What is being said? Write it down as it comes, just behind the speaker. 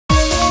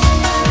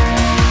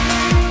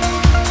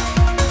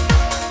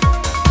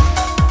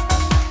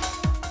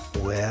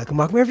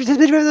Welcome everyone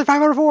to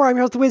 504. I'm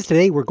your host, ChessWhiz.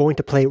 Today we're going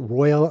to play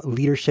Royal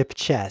Leadership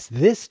Chess.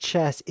 This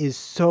chess is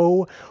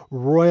so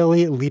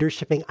royally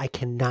leadershiping, I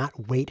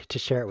cannot wait to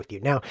share it with you.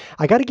 Now,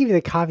 I got to give you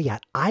the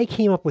caveat. I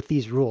came up with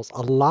these rules.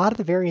 A lot of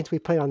the variants we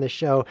played on this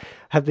show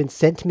have been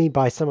sent to me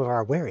by some of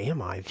our Where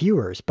Am I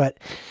viewers, but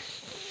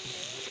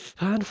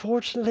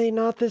unfortunately,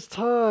 not this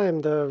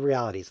time. The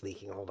reality's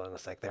leaking. Hold on a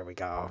sec. There we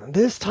go.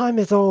 This time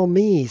it's all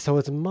me, so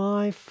it's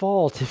my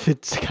fault if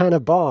it's kind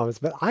of bombs.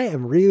 But I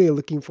am really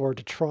looking forward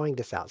to trying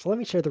this out. So let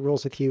me share the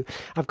rules with you.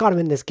 I've got them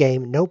in this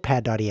game.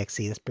 Notepad.exe.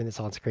 Let's bring this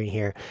on screen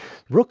here.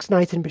 Rooks,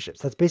 knights, and bishops.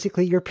 That's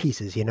basically your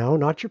pieces, you know?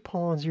 Not your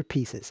pawns, your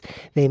pieces.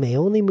 They may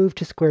only move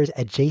to squares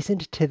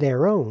adjacent to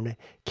their own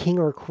king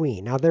or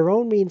queen. Now, their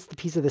own means the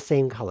piece of the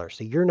same color.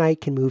 So your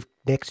knight can move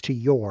next to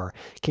your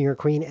king or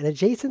queen, and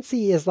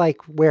adjacency is like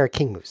where a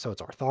king moves. So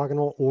it's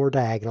orthogonal or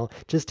diagonal,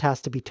 just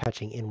has to be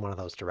touching in one of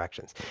those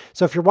directions.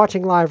 So if you're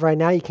watching live right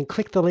now, you can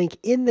click the link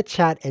in the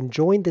chat and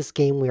join this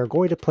game. We are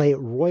going to play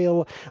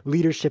Royal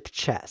Leadership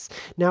Chess.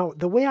 Now,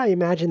 the way I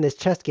imagine this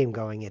chess game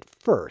going at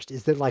first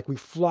is that like we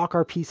flock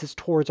our pieces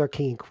towards our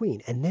king and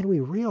queen, and then we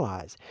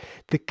realize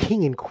the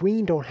king and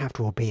queen don't have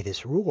to obey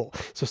this rule.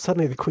 So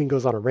suddenly the queen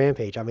goes on a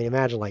rampage. I mean,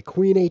 imagine like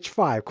queen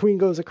h5, queen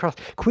goes across,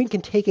 queen can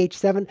take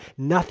h7,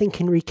 nothing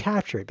can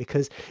recapture it,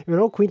 because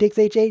queen takes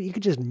h8, you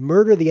could just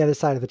murder the other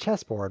side of the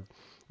chessboard,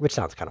 which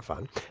sounds kind of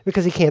fun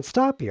because he can't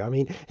stop you. I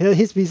mean,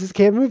 his pieces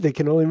can't move. They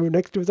can only move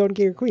next to his own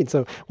king or queen.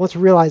 So once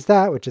we realize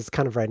that, which is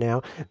kind of right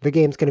now, the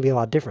game's going to be a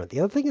lot different.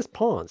 The other thing is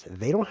pawns.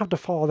 They don't have to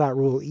follow that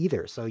rule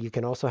either. So you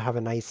can also have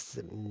a nice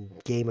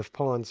game of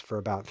pawns for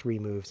about 3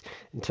 moves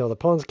until the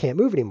pawns can't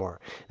move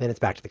anymore. Then it's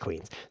back to the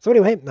queens. So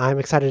anyway, I'm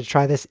excited to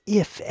try this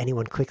if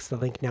anyone clicks the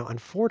link. Now,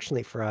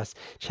 unfortunately for us,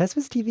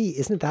 ChessWhiz TV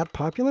isn't that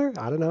popular.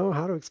 I don't know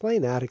how to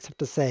explain that except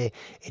to say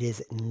it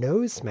is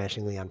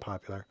nose-smashingly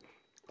unpopular.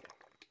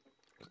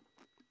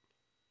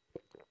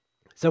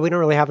 So we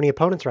don't really have any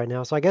opponents right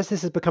now. So I guess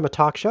this has become a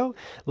talk show.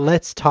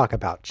 Let's talk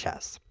about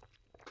chess.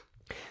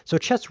 So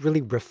chess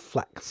really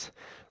reflects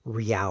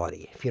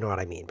reality, if you know what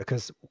I mean.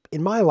 Because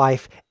in my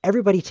life,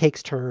 everybody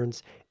takes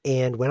turns.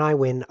 And when I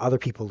win, other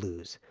people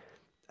lose.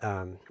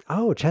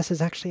 Oh, chess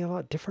is actually a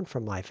lot different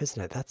from life,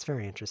 isn't it? That's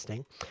very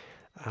interesting.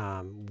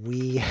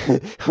 We're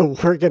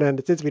going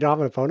to, since we don't have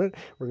an opponent,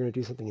 we're going to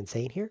do something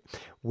insane here,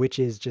 which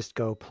is just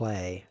go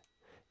play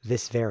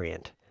this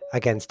variant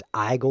against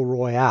Eagle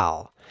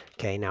Royale.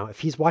 Okay, now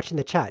if he's watching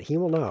the chat, he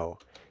will know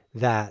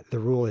that the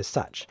rule is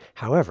such.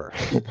 However,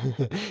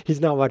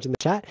 he's not watching the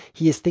chat.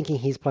 He is thinking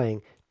he's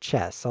playing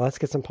chess. So let's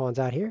get some pawns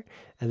out here,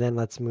 and then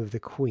let's move the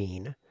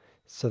queen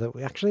so that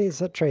we actually,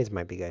 trades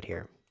might be good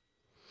here.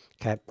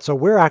 Okay, so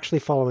we're actually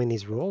following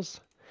these rules,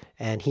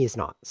 and he is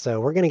not. So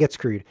we're going to get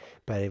screwed,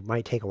 but it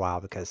might take a while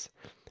because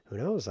who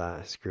knows?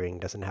 Screwing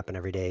doesn't happen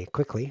every day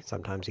quickly.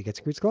 Sometimes you get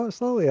screwed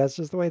slowly. That's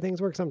just the way things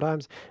work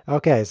sometimes.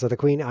 Okay, so the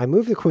queen, I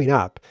moved the queen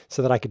up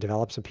so that I could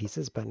develop some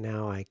pieces, but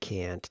now I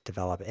can't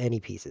develop any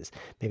pieces.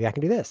 Maybe I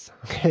can do this.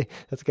 Okay,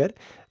 that's good.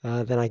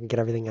 Then I can get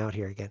everything out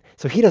here again.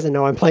 So he doesn't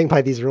know I'm playing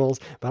by these rules,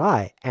 but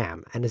I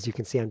am. And as you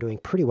can see, I'm doing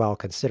pretty well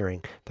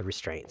considering the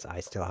restraints.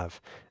 I still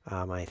have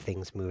my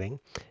things moving.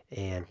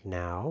 And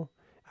now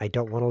I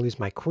don't want to lose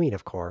my queen,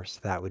 of course.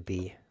 That would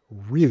be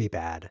really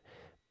bad.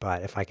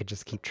 But if I could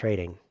just keep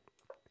trading,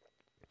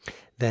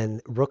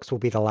 then rooks will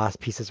be the last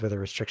pieces with the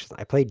restrictions.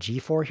 I played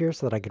g4 here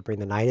so that I could bring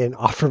the knight in,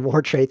 offer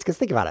more trades. Because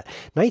think about it.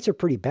 Knights are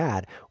pretty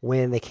bad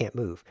when they can't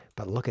move.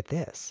 But look at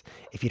this.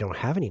 If you don't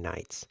have any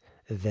knights,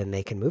 then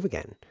they can move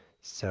again.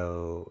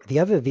 So the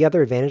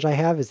other advantage I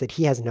have is that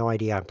he has no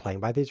idea I'm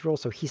playing by these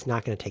rules. So he's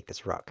not going to take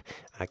this rook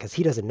because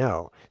he doesn't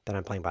know that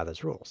I'm playing by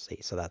those rules. See,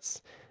 so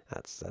that's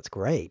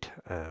great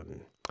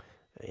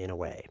in a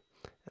way.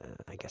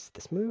 I guess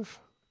this move,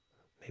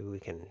 maybe we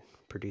can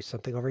produce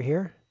something over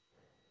here.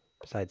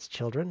 Besides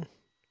children,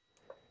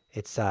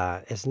 it's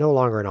no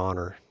longer an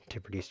honor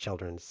to produce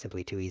children. It's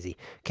simply too easy.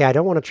 Okay, I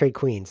don't want to trade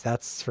queens.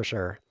 That's for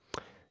sure.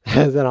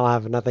 Then I'll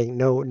have nothing,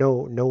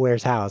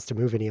 nowhere's house to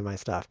move any of my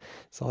stuff.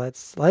 So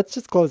let's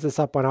just close this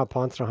up. Why not?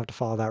 Pawns don't have to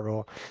follow that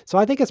rule. So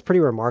I think it's pretty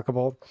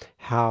remarkable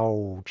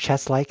how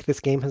chess-like this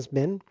game has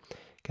been,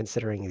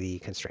 considering the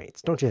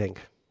constraints. Don't you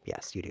think?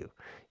 Yes, you do.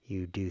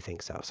 You do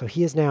think so. So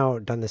he has now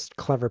done this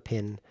clever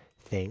pin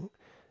thing,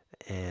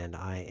 and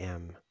I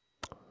am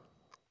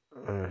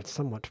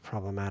somewhat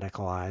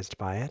problematicalized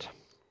by it.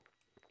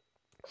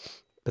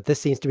 But this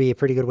seems to be a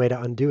pretty good way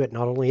to undo it.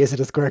 Not only is it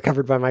a square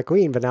covered by my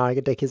queen, but now I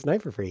can take his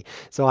knight for free.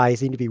 So I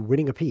seem to be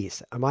winning a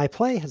piece. My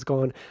play has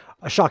gone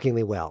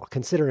shockingly well,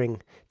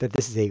 considering that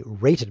this is a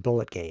rated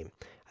bullet game.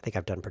 I think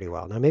I've done pretty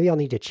well. Now maybe I'll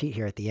need to cheat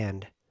here at the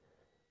end,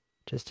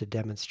 just to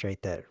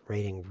demonstrate that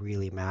rating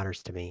really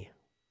matters to me.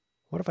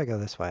 What if I go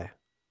this way?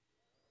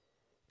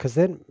 Because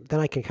then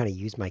I can kind of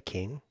use my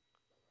king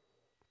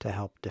to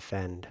help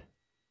defend.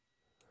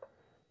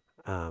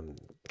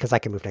 Because I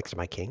can move next to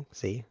my king,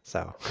 see?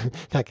 So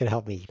that can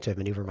help me to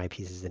maneuver my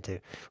pieces into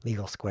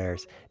legal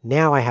squares.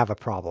 Now I have a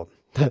problem.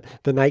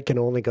 The knight can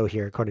only go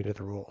here according to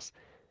the rules.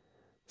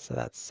 So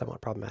that's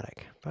somewhat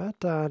problematic.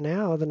 But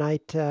now the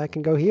knight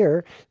can go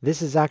here.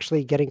 This is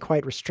actually getting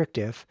quite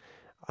restrictive,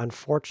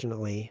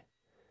 unfortunately.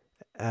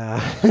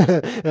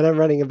 And I'm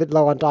running a bit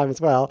low on time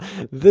as well.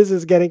 This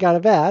is getting kind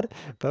of bad,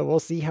 but we'll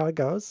see how it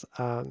goes.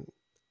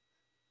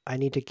 I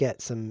need to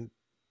get some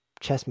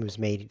chess moves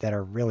made that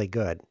are really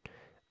good.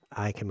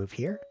 I can move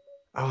here.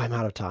 Oh, I'm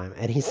out of time.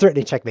 And he's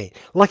threatening checkmate.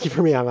 Lucky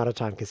for me, I'm out of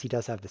time because he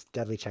does have this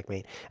deadly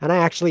checkmate. And I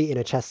actually, in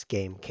a chess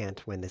game,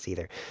 can't win this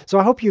either. So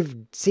I hope you've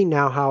seen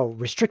now how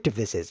restrictive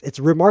this is. It's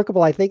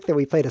remarkable, I think, that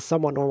we played a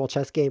somewhat normal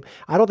chess game.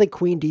 I don't think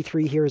queen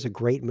d3 here is a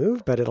great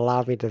move, but it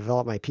allowed me to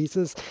develop my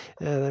pieces.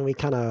 And then we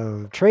kind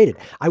of traded.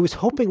 I was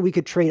hoping we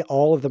could trade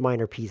all of the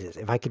minor pieces.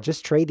 If I could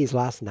just trade these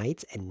last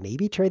knights and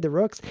maybe trade the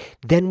rooks,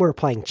 then we're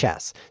playing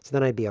chess. So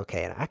then I'd be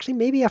okay. And actually,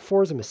 maybe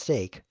f4 is a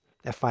mistake.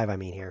 F5, I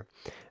mean here.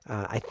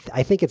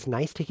 I think it's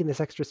nice taking this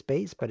extra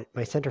space, but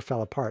my center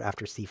fell apart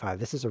after c5.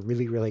 This is a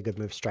really, really good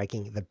move,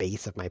 striking the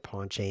base of my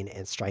pawn chain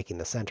and striking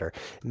the center.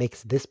 It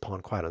makes this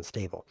pawn quite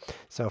unstable.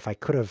 So if I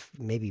could have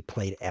maybe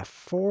played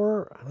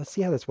f4, let's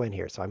see how this went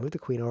here. So I moved the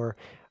queen over.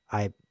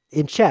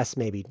 In chess,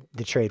 maybe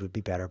the trade would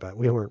be better, but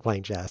we weren't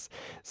playing chess.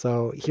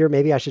 So here,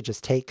 maybe I should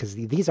just take, because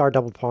these are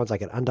doubled pawns. I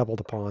can undouble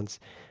the pawns,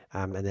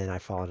 and then I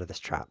fall into this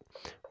trap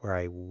where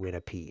I win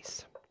a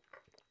piece.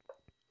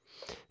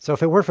 So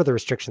if it weren't for the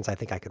restrictions, I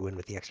think I could win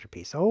with the extra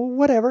piece. Oh,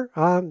 whatever.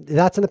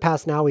 That's in the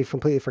past now. We've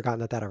completely forgotten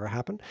that that ever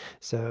happened.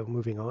 So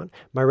moving on.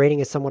 My rating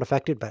is somewhat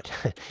affected, but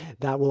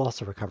that will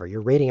also recover.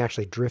 Your rating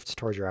actually drifts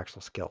towards your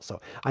actual skill. So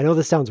I know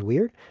this sounds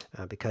weird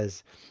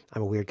because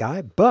I'm a weird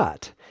guy,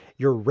 but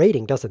your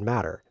rating doesn't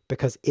matter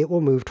because it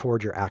will move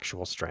toward your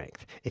actual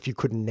strength. If you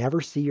could never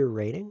see your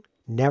rating,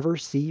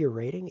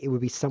 it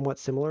would be somewhat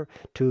similar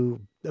to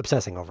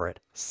obsessing over it.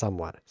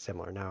 Somewhat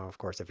similar. Now, of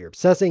course, if you're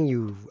obsessing,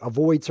 you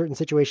avoid certain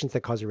situations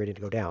that cause your rating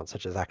to go down,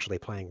 such as actually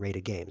playing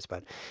rated games.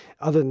 But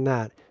other than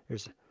that,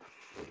 there's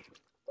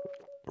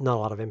not a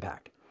lot of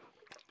impact.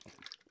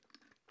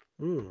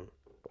 So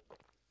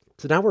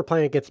now we're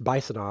playing against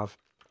Bisonov.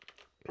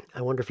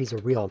 I wonder if he's a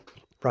real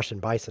Russian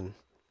bison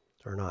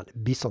or not.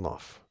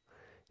 Bisonov.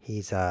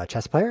 He's a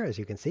chess player, as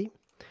you can see.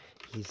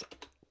 He's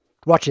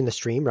watching the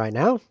stream right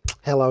now.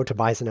 Hello to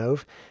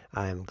Bisonov.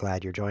 I'm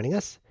glad you're joining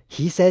us.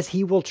 He says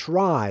he will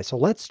try. So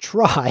let's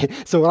try.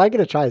 So what I'm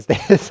going to try is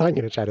this. I'm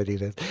going to try to do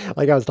this.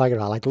 Like I was talking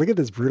about. Like, look at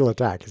this brutal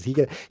attack. Because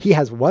he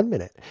has 1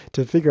 minute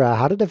to figure out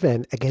how to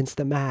defend against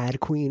the Mad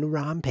Queen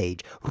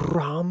Rampage.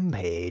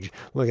 Rampage.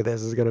 Look at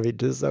this. This is going to be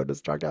just so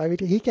destructive. I mean,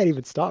 he can't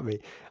even stop me.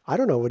 I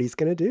don't know what he's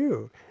going to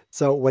do.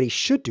 So what he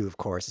should do, of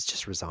course, is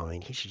just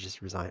resign. He should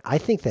just resign. I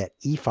think that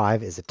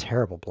e5 is a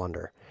terrible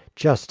blunder.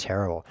 Just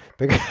terrible.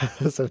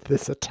 Because of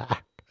this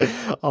attack.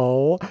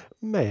 Oh,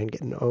 man,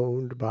 getting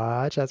owned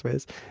by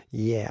ChessWhiz.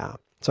 Yeah.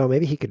 So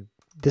maybe he could,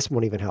 this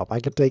won't even help. I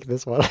could take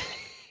this one.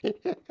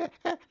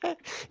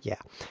 Yeah.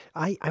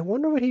 I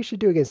wonder what he should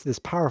do against this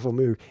powerful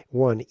move,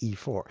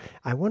 1e4.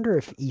 I wonder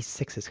if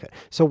e6 is good.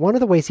 So one of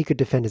the ways he could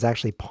defend is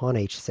actually pawn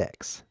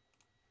h6.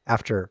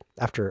 After,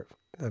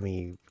 let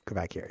me go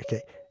back here.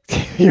 Okay.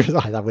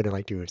 I wouldn't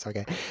like 2 moves.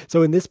 Okay.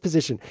 So in this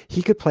position,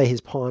 he could play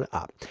his pawn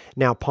up.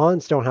 Now,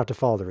 pawns don't have to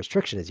follow the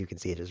restriction, as you can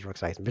see. It is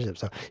rooks, knights, and bishops.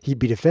 So he'd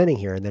be defending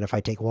here. And then if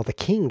I take, well, the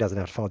king doesn't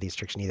have to follow the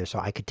restriction either. So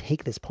I could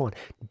take this pawn.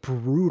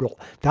 Brutal.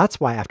 That's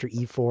why after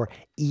e4,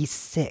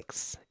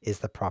 e6 is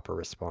the proper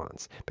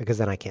response, because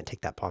then I can't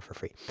take that pawn for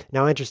free.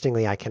 Now,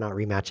 interestingly, I cannot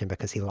rematch him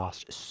because he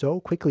lost so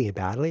quickly and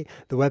badly.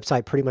 The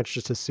website pretty much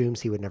just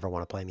assumes he would never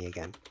want to play me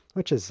again,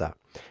 which is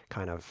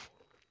kind of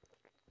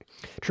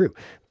true.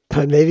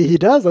 But maybe he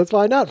does. Let's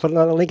find out. Put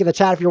a link in the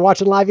chat. If you're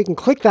watching live, you can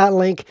click that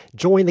link.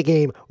 Join the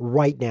game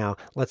right now.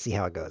 Let's see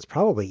how it goes.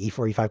 Probably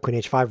e4, e5,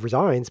 queen h5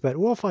 resigns, but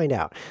we'll find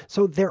out.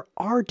 So there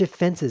are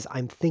defenses,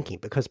 I'm thinking,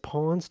 because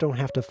pawns don't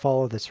have to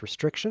follow this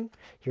restriction.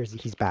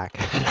 He's back.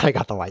 I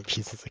got the white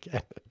pieces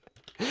again.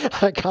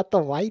 I got the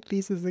white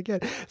pieces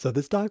again. So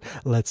this time,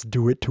 let's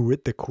do it to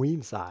it the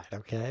queen side,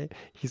 okay?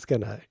 He's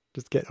going to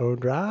just get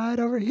owned right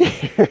over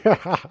here.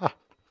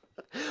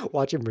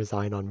 Watch him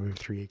resign on move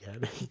 3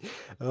 again.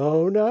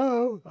 Oh,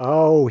 no.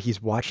 Oh,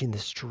 he's watching the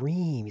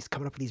stream. He's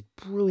coming up with these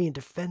brilliant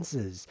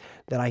defenses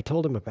that I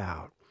told him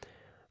about.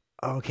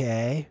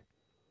 Okay.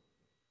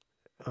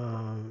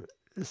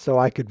 So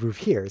I could move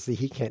here. See,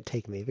 he can't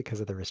take me because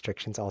of the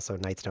restrictions. Also,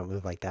 knights don't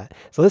move like that.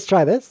 So let's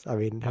try this. I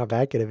mean, how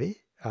bad could it be?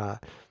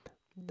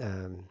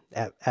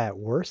 At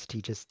worst,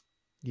 he just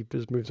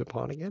moves a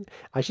pawn again.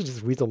 I should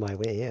just weasel my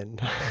way in.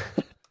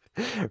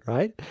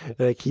 Right?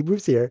 Like he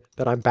moves here,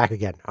 then I'm back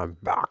again. I'm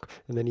back.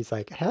 And then he's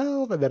like,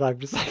 help. And then I'm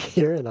just like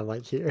here, and I'm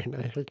like here, and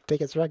I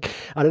take a strike.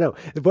 I don't know.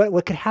 But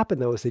what could happen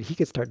though is that he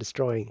could start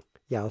destroying.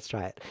 Yeah, let's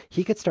try it.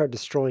 He could start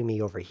destroying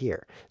me over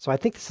here. So I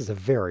think this is a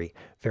very,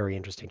 very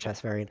interesting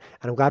chess variant.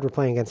 And I'm glad we're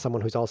playing against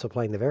someone who's also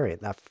playing the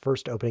variant. That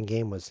first opening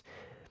game was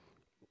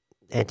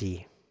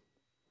anti.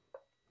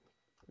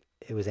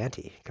 It was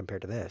anti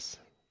compared to this.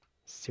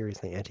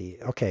 Seriously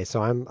anti. Okay,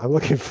 so I'm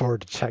looking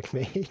forward to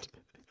checkmate.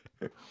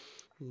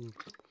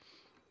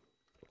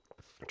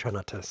 Try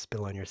not to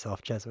spill on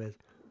yourself, ChessWhiz.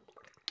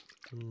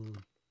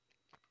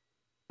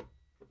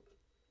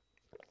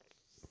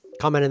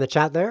 Comment in the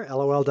chat there,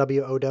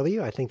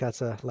 LOLWOW. I think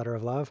that's a letter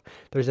of love.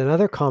 There's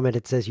another comment.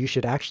 It says you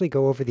should actually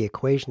go over the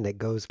equation that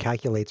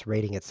calculates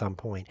rating at some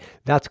point.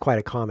 That's quite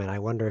a comment. I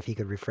wonder if he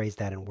could rephrase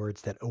that in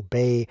words that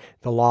obey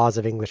the laws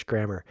of English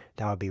grammar.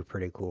 That would be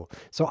pretty cool.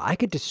 So I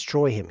could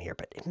destroy him here,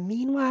 but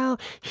meanwhile,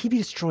 he'd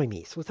destroy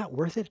me. So is that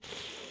worth it?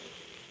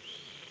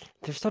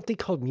 There's something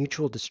called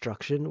mutual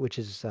destruction, which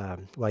is,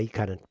 well, you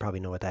kind of probably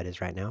know what that is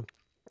right now.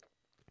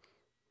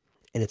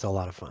 And it's a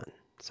lot of fun.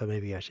 So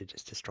maybe I should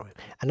just destroy him.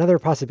 Another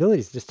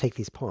possibility is to just take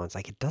these pawns.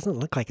 Like, it doesn't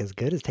look like as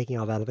good as taking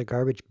all that other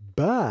garbage,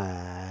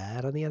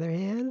 but on the other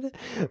hand,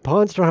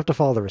 pawns don't have to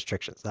follow the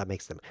restrictions. That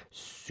makes them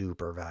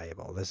super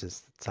valuable. This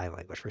is sign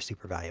language for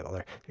super valuable.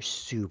 They're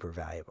super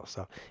valuable.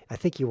 So I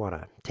think you want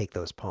to take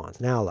those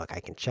pawns. Now, look, I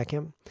can check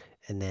him.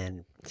 And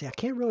then, see, I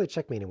can't really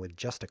checkmate him with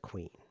just a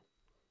queen.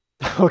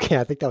 Okay,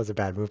 I think that was a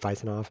bad move,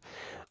 Bisonov.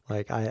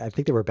 Like, I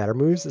think there were better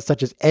moves,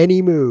 such as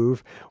any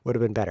move would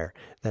have been better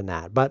than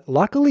that. But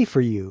luckily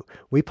for you,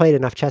 we played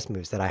enough chess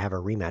moves that I have a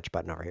rematch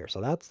button over here. So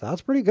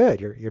that's pretty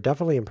good. You're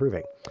definitely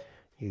improving.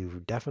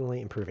 You're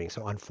definitely improving.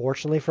 So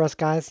unfortunately for us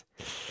guys,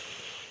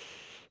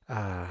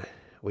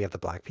 we have the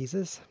black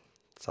pieces.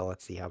 So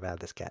let's see how bad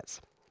this gets.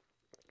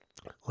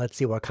 Let's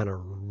see what kind of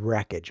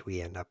wreckage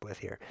we end up with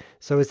here.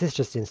 So is this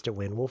just instant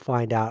win? We'll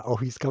find out. Oh,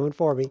 he's coming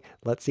for me.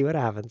 Let's see what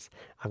happens.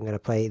 I'm going to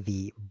play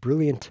the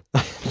brilliant.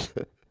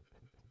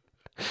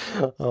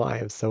 Oh, I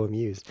am so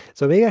amused.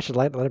 So maybe I should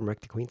let him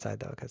wreck the queen side,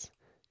 though, because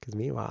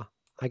meanwhile,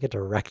 I get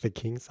to wreck the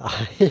king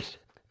side.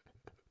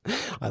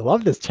 I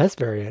love this chess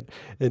variant.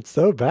 It's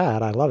so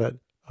bad. I love it.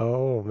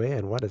 Oh,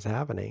 man, what is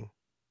happening?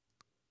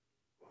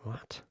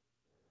 What?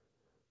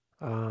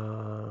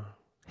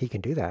 He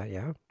can do that,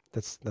 yeah.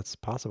 That's a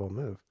possible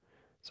move.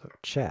 So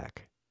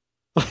check.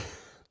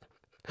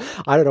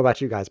 I don't know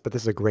about you guys, but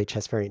this is a great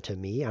chess variant to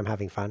me. I'm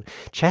having fun.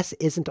 Chess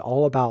isn't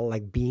all about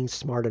like being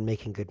smart and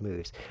making good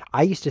moves.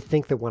 I used to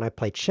think that when I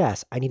play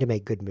chess, I need to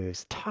make good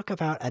moves. Talk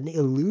about an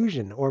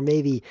illusion or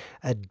maybe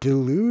a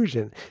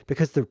delusion,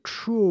 because the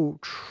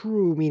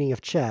true meaning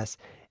of chess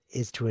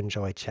is to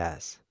enjoy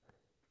chess.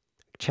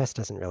 Chess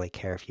doesn't really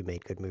care if you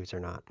made good moves or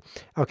not.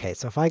 Okay,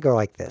 so if I go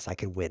like this, I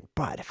could win.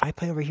 But if I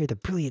play over here, the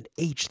brilliant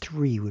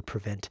h3 would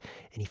prevent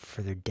any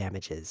further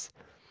damages.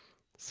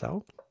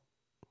 So,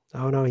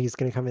 oh no, he's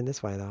going to come in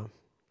this way, though.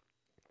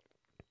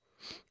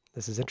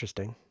 This is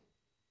interesting.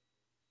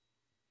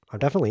 I'm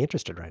definitely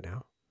interested right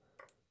now.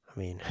 I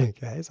mean,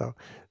 okay, so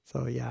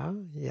yeah,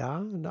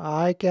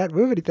 I can't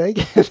move anything.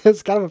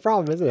 That's kind of a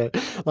problem, isn't it?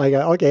 Like,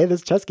 okay,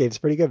 this chess game's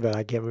pretty good, but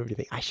I can't move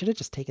anything. I should have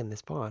just taken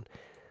this pawn.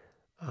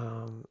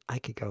 I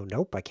could go,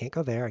 nope, I can't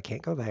go there. I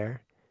can't go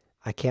there.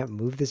 I can't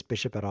move this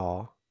bishop at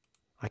all.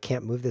 I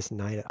can't move this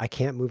knight. I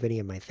can't move any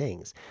of my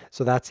things.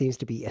 So that seems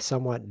to be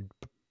somewhat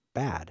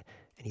bad.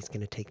 And he's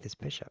going to take this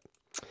bishop.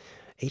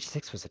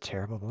 H6 was a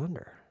terrible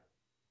blunder.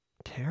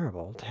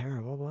 Terrible,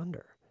 terrible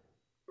blunder.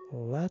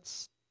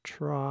 Let's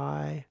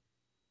try.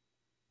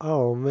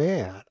 Oh,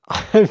 man.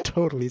 I'm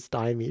totally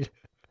stymied.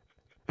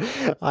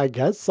 I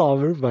guess I'll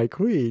move my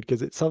queen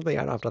because it's something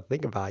I don't have to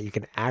think about. You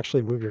can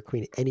actually move your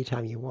queen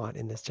anytime you want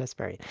in this chess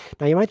variant.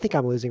 Now, you might think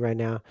I'm losing right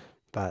now,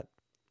 but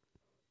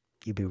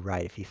you'd be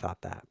right if you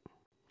thought that.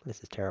 This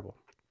is terrible.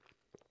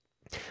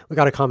 We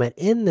got a comment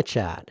in the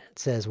chat. It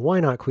says, why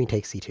not queen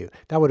takes c2?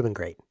 That would have been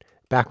great.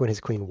 Back when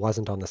his queen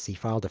wasn't on the c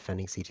file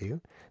defending c2,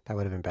 that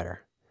would have been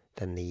better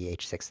than the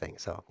h6 thing.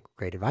 So,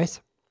 great advice.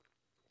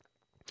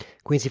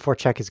 Queen c4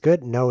 check is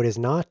good. No, it is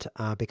not,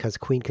 because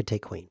queen could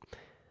take queen.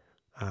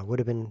 Would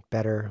have been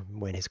better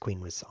when his queen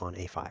was on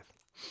a5.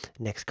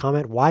 Next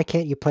comment, why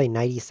can't you play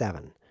knight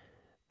e7?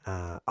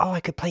 Oh, I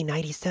could play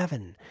knight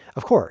e7.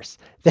 Of course.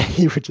 Then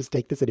he would just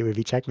take this and it would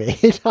be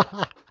checkmate.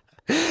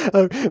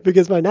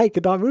 Because my knight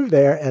could not move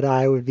there and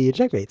I would be in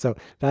checkmate. So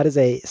that is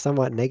a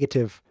somewhat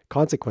negative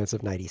consequence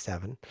of knight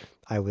e7.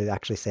 I would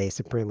actually say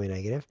supremely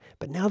negative.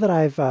 But now that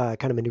I've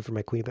kind of maneuvered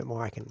my queen a bit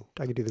more, I can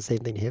do the same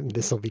thing to him.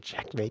 This will be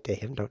checkmate to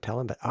him. Don't tell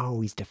him. But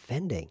oh, he's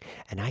defending,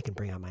 and I can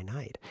bring out my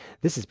knight.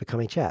 This is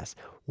becoming chess.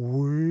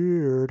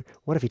 Weird.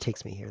 What if he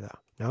takes me here, though?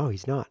 No,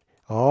 he's not.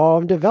 Oh,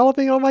 I'm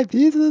developing all my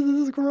pieces.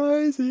 This is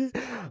crazy.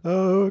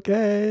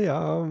 Okay.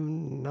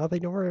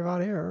 Nothing to worry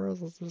about here.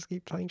 Let's just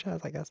keep playing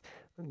chess, I guess.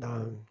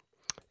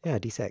 Yeah,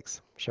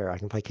 d6. Sure, I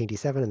can play king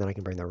d7, and then I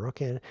can bring the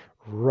rook in.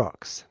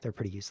 Rooks. They're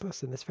pretty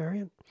useless in this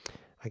variant,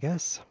 I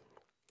guess.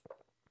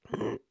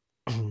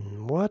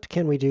 What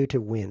can we do to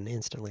win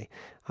instantly?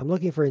 I'm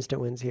looking for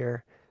instant wins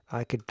here.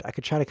 I could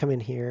try to come in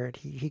here.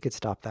 He could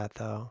stop that,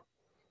 though.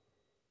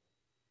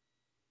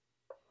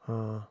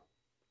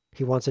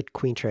 He wants a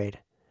queen trade.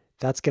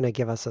 That's going to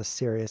give us a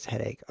serious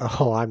headache.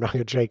 Oh, I'm not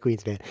going to trade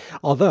queens, man.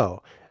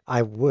 Although,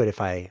 I would if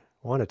I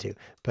wanted to.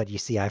 But you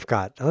see, I've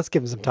got... Let's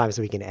give him some time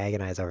so we can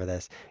agonize over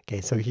this.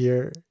 Okay, so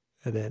here,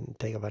 and then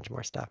take a bunch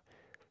more stuff.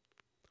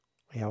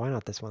 Yeah, why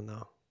not this one,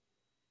 though?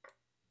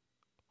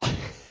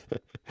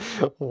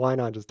 Why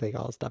not just take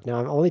all the stuff? Now,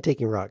 I'm only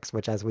taking rooks,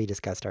 which, as we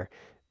discussed, are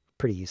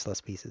pretty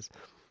useless pieces.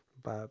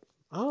 But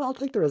I'll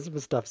take the rest of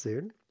his stuff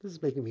soon. This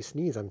is making me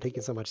sneeze. I'm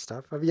taking so much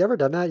stuff. Have you ever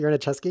done that? You're in a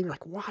chess game. You're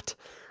like, what?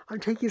 I'm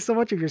taking so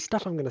much of your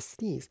stuff. I'm going to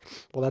sneeze.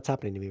 Well, that's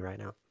happening to me right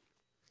now.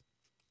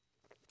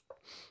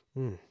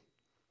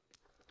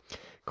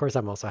 Of course,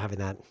 I'm also having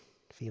that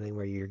feeling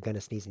where you're going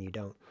to sneeze and you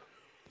don't.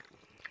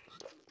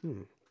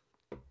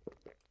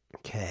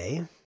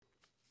 Okay.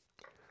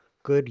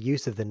 Good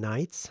use of the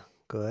knights.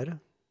 Good.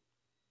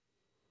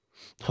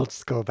 I'll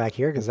just go back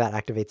here because that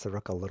activates the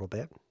rook a little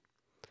bit.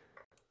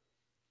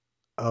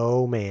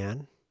 Oh,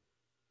 man.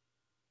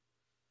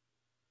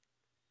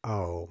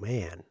 Oh,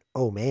 man.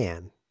 Oh,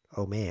 man.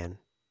 Oh, man.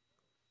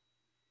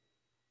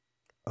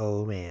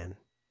 Oh, man.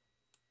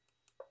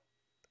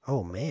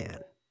 Oh,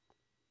 man.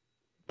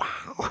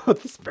 Wow,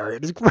 this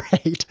variant is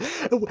great.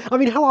 I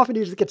mean, how often do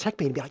you just get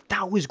checkmate and be like,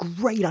 that was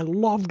great. I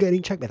love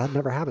getting checkmate. That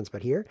never happens.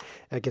 But here,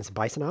 against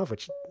Bisonov,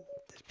 which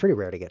is pretty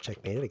rare to get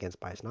checkmated against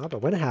Bisonov,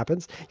 but when it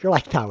happens, you're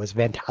like, that was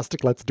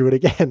fantastic. Let's do it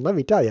again. Let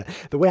me tell you,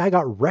 the way I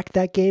got wrecked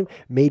that game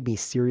made me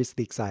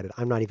seriously excited.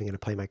 I'm not even going to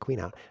play my queen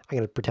out. I'm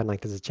going to pretend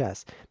like this is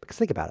chess. Because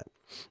think about it.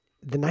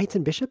 The knights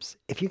and bishops,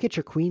 if you get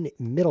your queen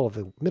middle of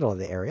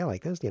the area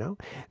like this,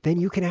 then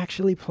you can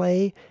actually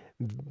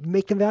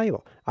make them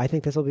valuable. I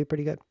think this will be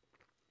pretty good.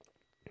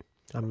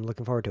 I'm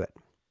looking forward to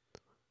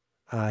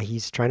it.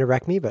 He's trying to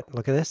wreck me, but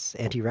look at this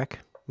anti-wreck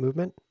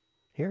movement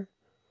here,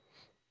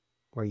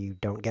 where you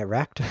don't get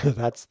wrecked.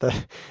 that's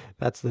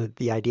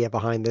the idea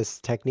behind this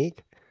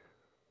technique.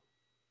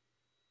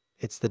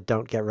 It's the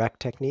don't get wrecked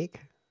technique.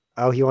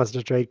 Oh, he wants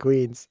to trade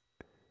queens.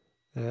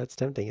 That's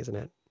tempting, isn't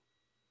it?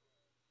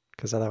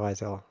 Because otherwise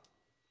he'll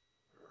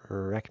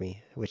wreck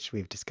me, which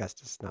we've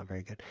discussed is not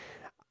very good.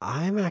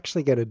 I'm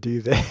actually going to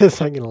do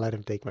this. I'm going to let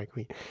him take my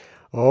queen.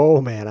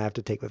 Oh, man, I have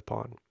to take with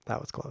pawn.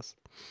 That was close.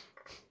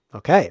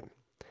 Okay.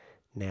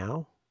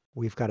 Now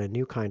we've got a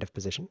new kind of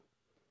position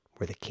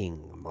where the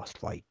king must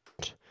fight.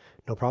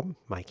 No problem.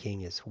 My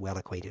king is well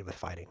acquainted with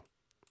fighting.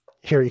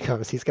 Here he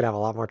comes. He's going to have a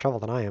lot more trouble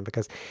than I am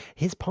because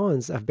his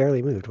pawns have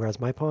barely moved, whereas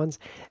my pawns,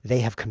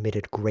 they have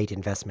committed great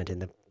investment in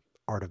the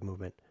art of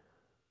movement.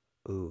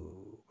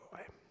 Ooh,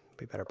 boy.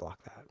 We better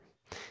block that.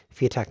 If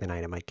he attacked the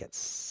knight, it might get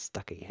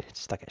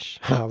stuckish.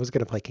 I was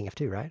going to play king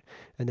f2, right?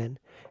 And then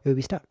it would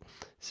be stuck.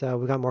 So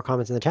we got more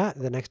comments in the chat.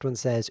 The next one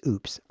says,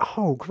 oops.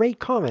 Oh, great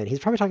comment. He's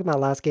probably talking about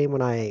last game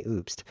when I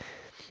oopsed.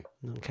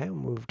 Okay, we'll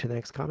move to the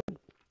next comment.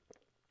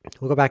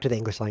 We'll go back to the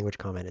English language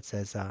comment. It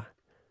says,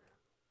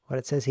 what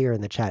it says here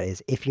in the chat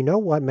is, if you know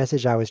what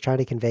message I was trying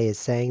to convey is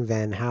saying,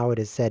 then how it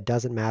is said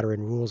doesn't matter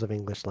in rules of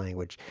English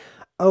language.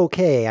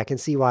 Okay, I can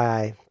see why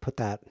I put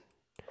that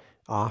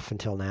off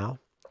until now,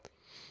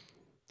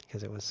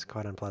 because it was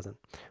quite unpleasant.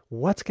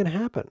 What's going to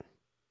happen?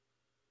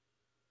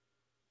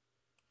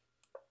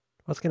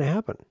 What's going to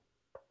happen?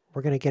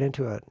 We're going to get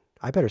into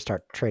I better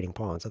start trading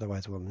pawns,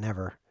 otherwise we'll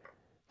never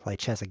play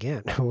chess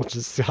again. We'll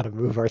just got to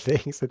move our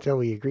things until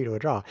we agree to a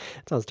draw.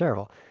 It sounds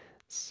terrible.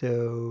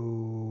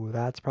 So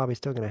that's probably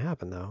still going to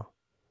happen, though.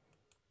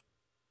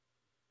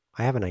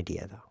 I have an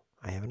idea, though.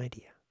 I have an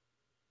idea.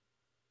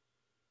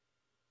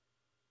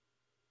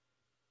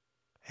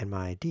 And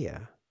my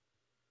idea,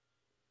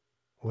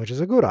 which is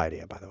a good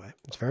idea, by the way,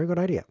 it's a very good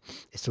idea,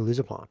 is to lose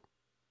a pawn.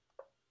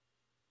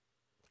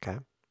 Okay?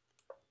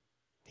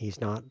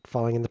 He's not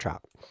falling in the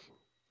trap.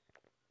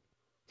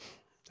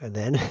 And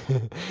then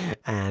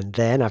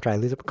after I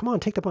lose it, come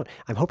on, take the pawn.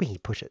 I'm hoping he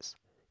pushes,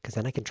 because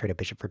then I can trade a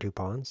bishop for 2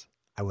 pawns.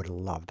 I would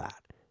love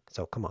that.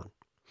 So come on.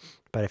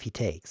 But if he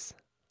takes,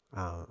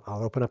 I'll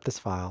open up this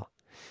file.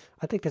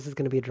 I think this is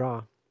going to be a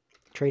draw.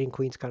 Trading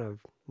queens kind of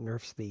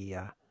nerfs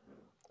the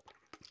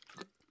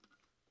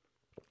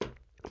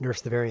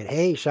variant.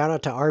 Hey, shout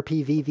out to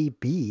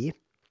RPVVB.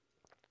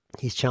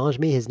 He's challenged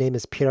me. His name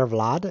is Pierre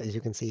Vlad, as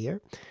you can see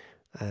here.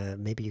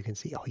 Maybe you can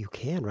see. Oh, you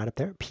can right up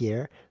there.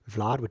 Pierre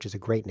Vlad, which is a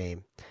great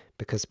name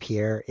because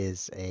Pierre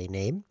is a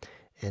name,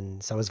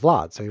 and so is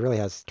Vlad. So he really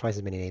has twice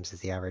as many names as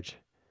the average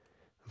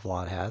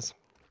Vlad has.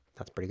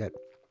 That's pretty good.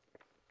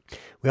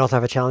 We also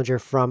have a challenger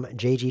from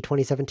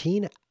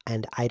JG2017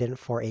 and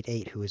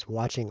Iden488 who is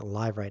watching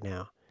live right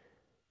now.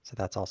 So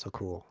that's also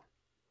cool.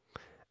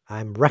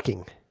 I'm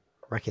wrecking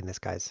this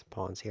guy's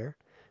pawns here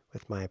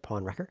with my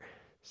pawn wrecker.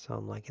 So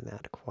I'm liking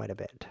that quite a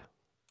bit.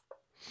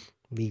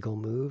 Legal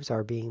moves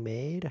are being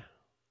made.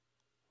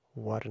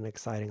 What an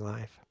exciting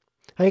life.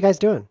 How you guys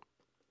doing?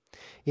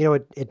 You know,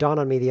 it dawned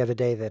on me the other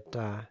day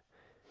that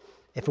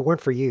if it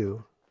weren't for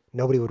you,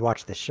 nobody would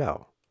watch this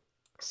show.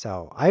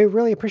 So I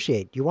really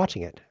appreciate you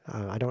watching it.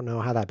 I don't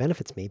know how that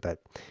benefits me, but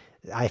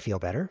I feel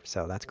better,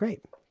 so that's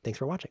great. Thanks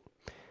for watching.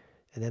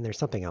 And then there's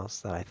something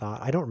else that I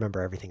thought. I don't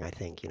remember everything I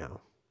think, you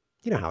know.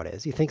 You know how it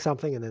is. You think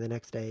something, and then the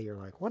next day you're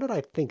like, what did I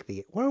think?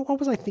 What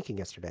was I thinking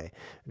yesterday?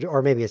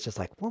 Or maybe it's just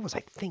like, what was I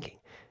thinking?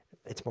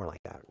 It's more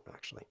like that,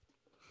 actually.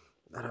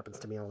 That happens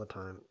to me all the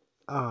time.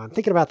 I'm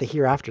thinking about the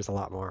hereafters a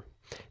lot more.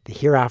 The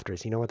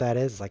hereafters, you know what that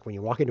is? It's like when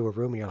you walk into a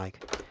room and you're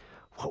like,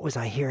 what was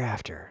I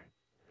hereafter?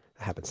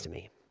 That happens to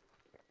me.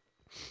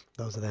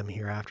 Those are them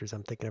hereafters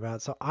I'm thinking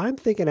about. So I'm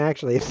thinking,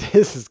 actually, if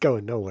this is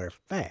going nowhere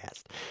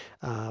fast,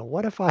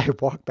 what if I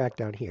walk back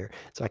down here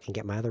so I can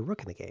get my other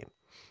rook in the game?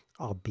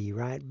 I'll be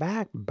right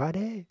back,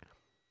 buddy.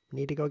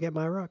 Need to go get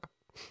my rook.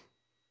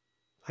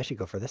 I should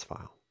go for this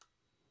file.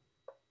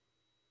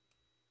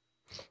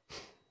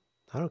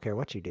 I don't care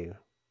what you do.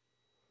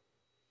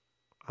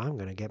 I'm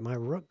going to get my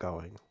rook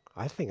going.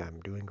 I think I'm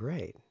doing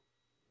great.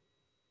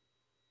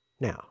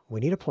 Now, we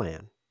need a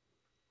plan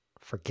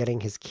for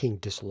getting his king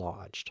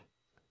dislodged.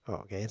 Oh,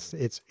 okay, it's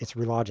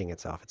relodging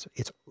itself.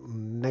 It's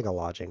mega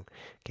lodging.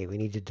 Okay, we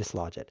need to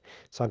dislodge it.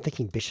 So I'm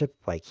thinking bishop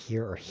like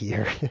here or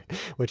here,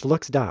 which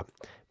looks dumb,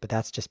 but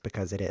that's just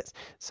because it is.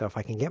 So if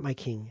I can get my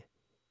king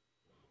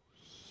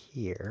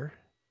here,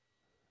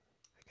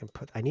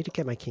 I need to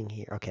get my king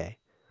here. Okay.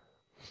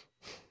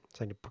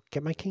 So I need to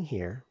get my king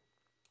here.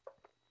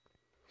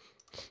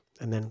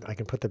 And then I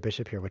can put the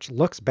bishop here, which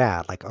looks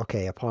bad. Like,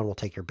 okay, a pawn will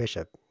take your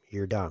bishop.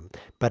 You're dumb.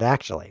 But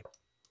actually,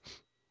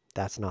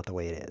 that's not the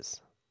way it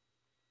is.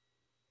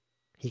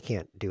 He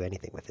can't do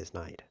anything with his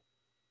knight.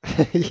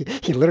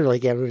 He literally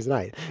can't move his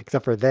knight,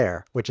 except for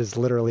there, which is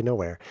literally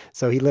nowhere.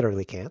 So he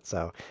literally can't.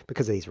 So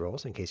because of these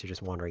rules, in case you're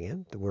just wandering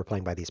in, we're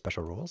playing by these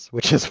special rules,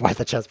 which is why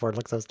the chessboard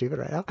looks so stupid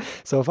right now.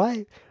 So if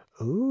I...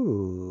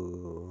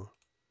 Ooh.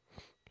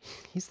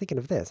 He's thinking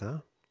of this, huh?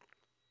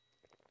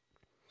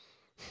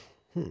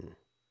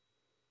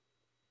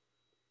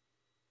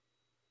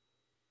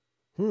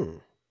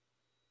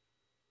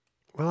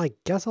 Well, I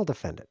guess I'll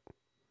defend it.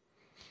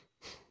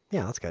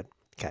 Yeah, that's good.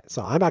 Okay,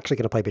 so I'm actually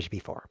going to play bishop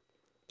e4.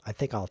 I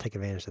think I'll take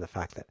advantage of the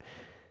fact that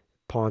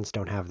pawns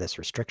don't have this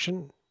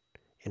restriction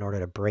in order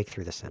to break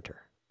through the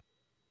center.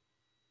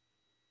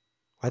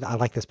 I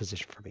like this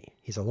position for me.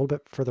 He's a little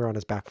bit further on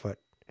his back foot.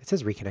 It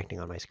says reconnecting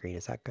on my screen.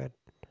 Is that good?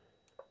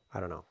 I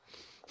don't know.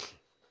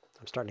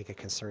 I'm starting to get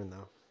concerned,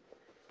 though.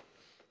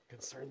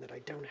 Concerned that I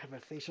don't have a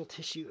facial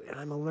tissue and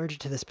I'm allergic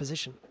to this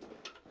position.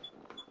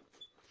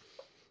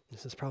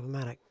 This is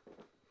problematic.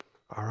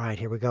 All right,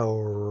 here we go.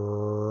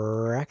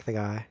 Wreck the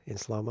guy in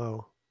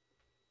slow-mo.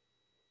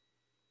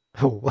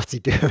 Oh, what's he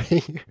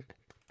doing?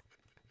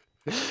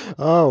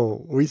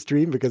 Oh, we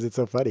stream because it's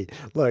so funny.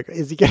 Look,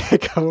 is he going to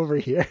come over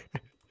here?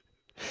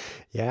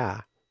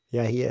 Yeah,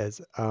 he is.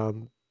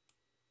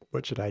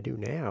 What should I do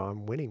now?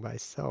 I'm winning by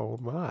so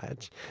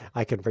much.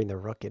 I can bring the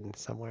rook in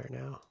somewhere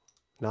now.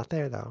 Not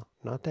there, though.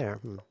 Not there.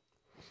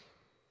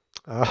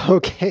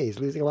 Okay, he's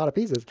losing a lot of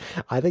pieces.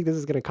 I think this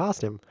is going to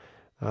cost him.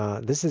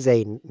 This is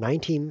a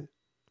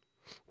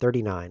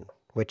 1939,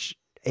 which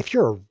if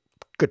you're a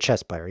good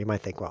chess player, you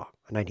might think, well,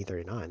 a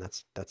 1939,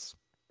 that's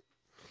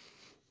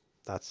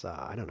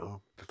I don't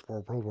know, before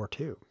World War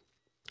II,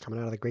 coming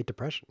out of the Great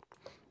Depression.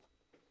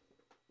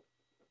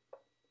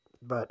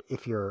 But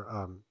if you're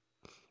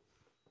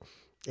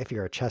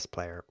a chess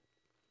player,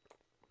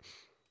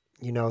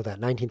 you know that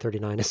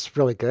 1939 is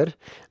really good,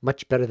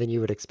 much better than you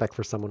would expect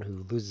for someone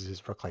who loses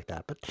his rook like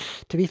that. But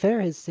to be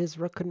fair, his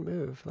rook couldn't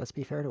move. Let's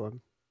be fair to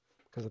him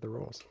because of the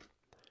rules.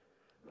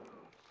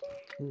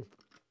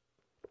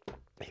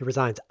 He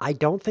resigns. I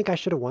don't think I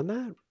should have won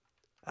that.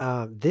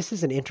 This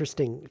is an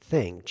interesting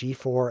thing.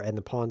 G4 and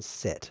the pawns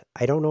sit.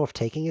 I don't know if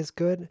taking is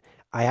good.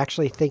 I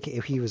actually think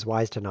if he was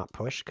wise to not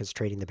push, because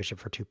trading the bishop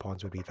for 2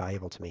 pawns would be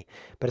valuable to me.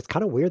 But it's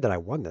kind of weird that I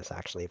won this,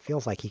 actually. It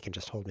feels like he can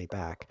just hold me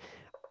back.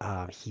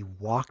 He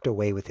walked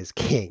away with his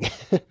king.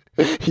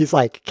 He's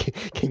like,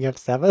 king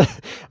f7?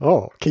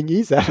 Oh, king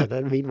e7.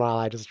 And meanwhile,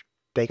 I just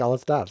take all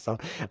his stuff. So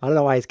I don't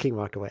know why his king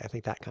walked away. I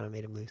think that kind of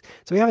made him lose.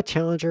 So we have a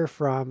challenger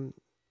from...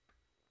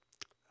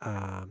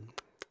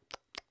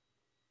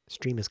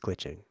 stream is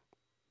glitching.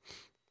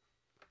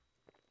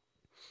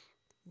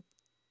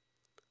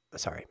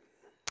 Sorry.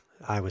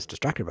 I was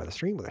distracted by the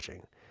stream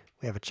glitching.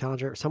 We have a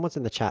challenger. Someone's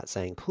in the chat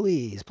saying,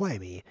 please play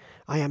me.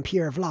 I am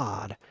Pierre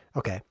Vlad.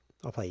 Okay,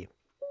 I'll play you.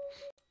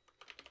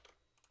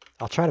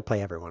 I'll try to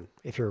play everyone.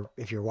 If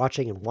you're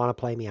watching and want to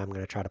play me, I'm going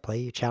to try to play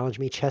you. Challenge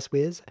me,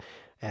 ChessWhiz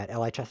at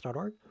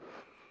lichess.org.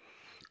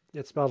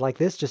 It's spelled like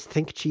this. Just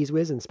think Cheese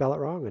Whiz and spell it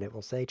wrong, and it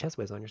will say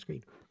ChessWhiz on your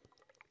screen.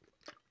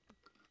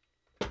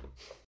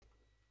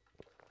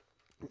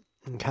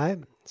 Okay,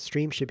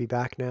 stream should be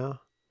back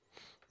now.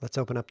 Let's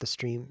open up the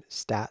stream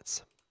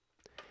stats.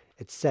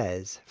 It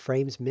says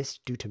frames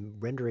missed due to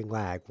rendering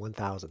lag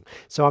 1,000.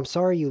 So I'm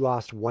sorry you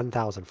lost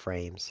 1,000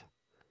 frames.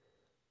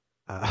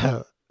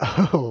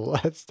 Oh,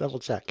 let's double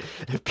check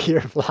if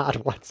Pierre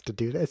Vlad wants to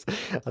do this.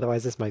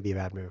 Otherwise, this might be a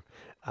bad move.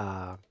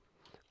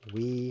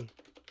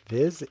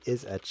 This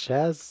is a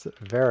chess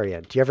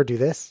variant. Do you ever do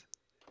this?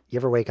 You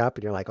ever wake up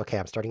and you're like, okay,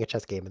 I'm starting a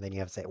chess game, and then you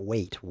have to say,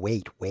 wait.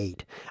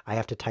 I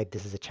have to type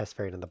this as a chess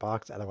variant in the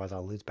box, otherwise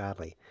I'll lose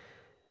badly.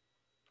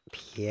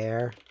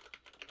 Pierre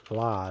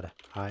Vlad,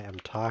 I am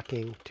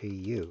talking to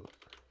you.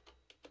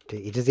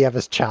 Does he have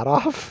his chat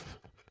off?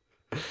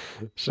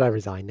 Should I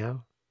resign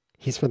now?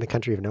 He's from the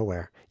country of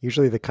nowhere.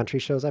 Usually the country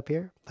shows up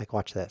here. Like,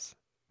 watch this.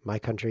 My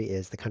country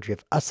is the country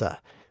of USA,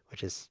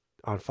 which is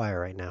on fire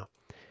right now.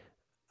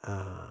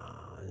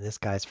 And this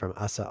guy's from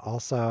USA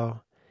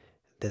also.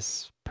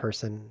 This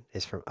person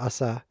is from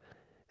USA,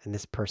 and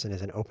this person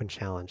is an open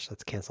challenge.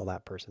 Let's cancel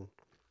that person.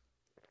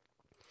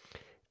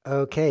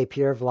 Okay,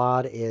 Pierre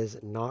Vlad is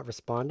not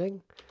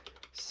responding,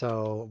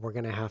 so we're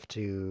gonna have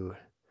to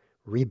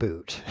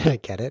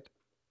reboot. Get it?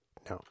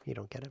 No, you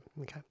don't get it.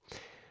 Okay.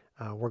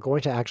 We're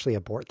going to actually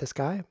abort this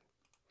guy.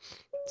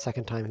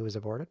 Second time he was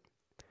aborted.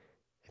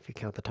 If you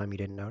count the time you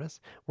didn't notice.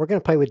 We're going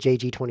to play with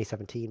JG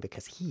 2017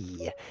 because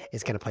he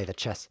is going to play the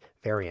chess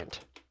variant.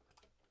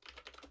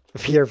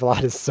 Pierre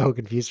Vlad is so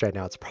confused right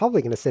now. It's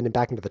probably going to send him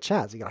back into the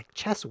chat. So you're like,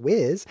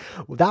 ChessWhiz?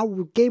 Well,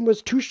 that game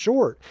was too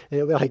short. And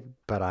he'll be like,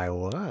 but I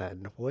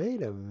won.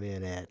 Wait a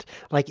minute.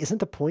 Like, isn't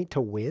the point to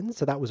win?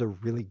 So that was a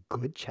really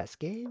good chess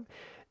game?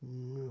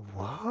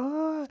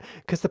 What?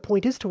 Because the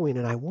point is to win,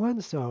 and I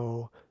won,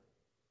 so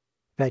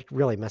that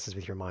really messes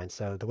with your mind.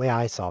 So the way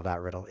I solve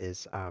that riddle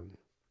is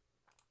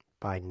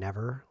by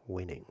never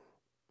winning.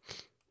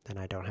 Then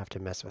I don't have to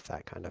mess with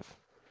that kind of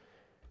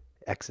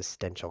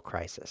existential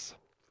crisis.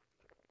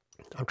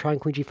 I'm trying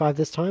queen g5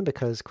 this time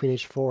because queen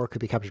h4 could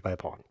be captured by a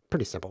pawn.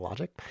 Pretty simple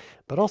logic.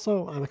 But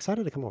also, I'm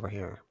excited to come over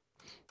here,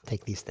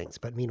 take these things.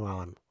 But meanwhile,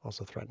 I'm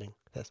also threatening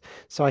this.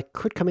 So I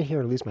could come in here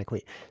and lose my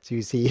queen. So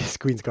you see his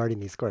queen's guarding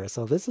these squares.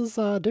 So this is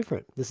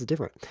different. This is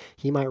different.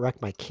 He might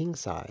wreck my king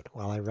side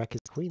while I wreck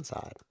his queen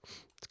side.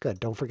 It's good.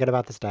 Don't forget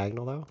about this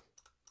diagonal, though.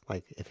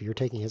 Like, if you're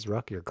taking his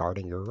rook, you're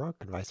guarding your rook,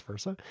 and vice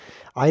versa.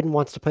 Aiden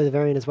wants to play the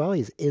variant as well.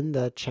 He's in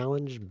the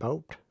challenge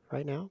boat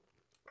right now.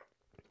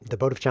 The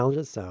boat of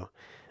challenges, so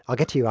I'll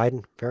get to you,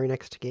 Aiden. Very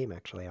next game,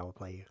 actually, I will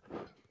play you.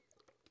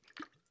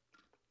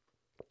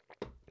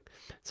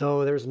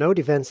 So there's no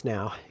defense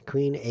now.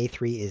 Queen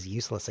a3 is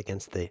useless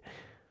against the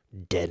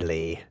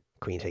deadly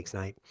queen takes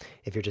knight.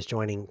 If you're just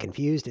joining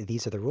confused,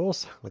 these are the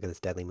rules. Look at this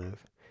deadly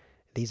move.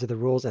 These are the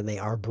rules, and they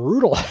are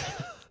brutal.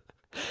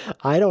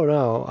 I don't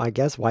know. I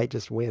guess white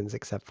just wins,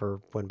 except for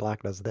when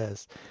black does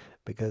this,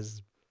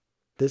 because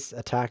this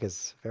attack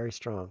is very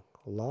strong.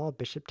 Law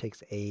bishop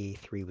takes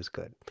a3 was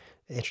good.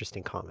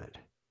 Interesting comment.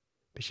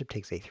 Bishop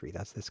takes a3.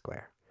 That's the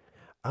square.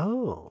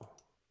 Oh.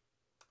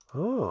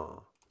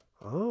 Oh.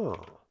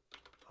 Oh.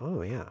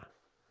 Oh, yeah.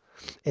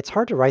 It's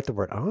hard to write the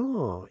word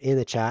oh in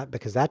the chat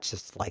because that's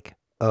just like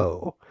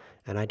oh.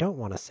 And I don't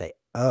want to say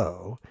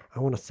oh. I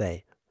want to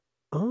say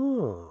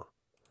oh.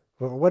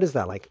 Well, what is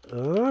that like?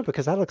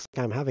 Because that looks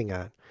like I'm having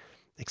a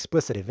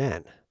explicit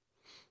event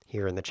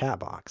here in the chat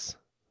box.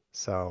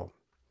 So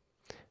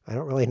I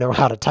don't really know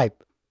how to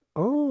type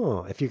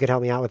oh. If you could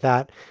help me out with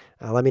that,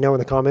 let me know in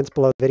the comments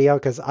below the video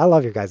because I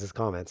love your guys'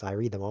 comments. I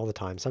read them all the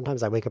time.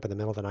 Sometimes I wake up in the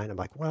middle of the night and I'm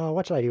like, well,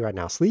 what should I do right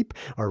now? Sleep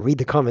or read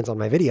the comments on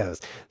my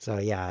videos? So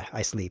yeah,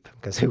 I sleep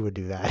because who would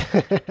do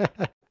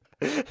that?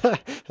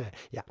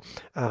 Yeah.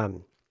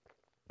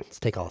 Let's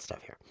take all the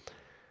stuff here.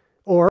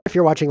 Or if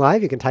you're watching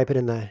live, you can type it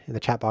in the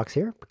chat box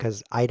here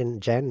because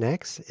Aiden Gen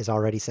next is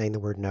already saying the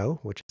word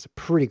no, which is a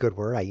pretty good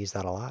word. I use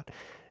that a lot.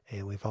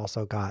 And we've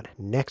also got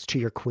next to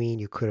your queen,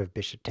 you could have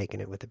bishop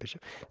taken it with the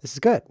bishop. This is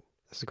good.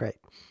 This is great.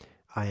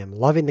 I am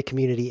loving the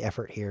community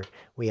effort here.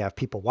 We have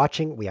people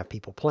watching. We have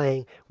people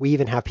playing. We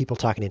even have people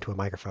talking into a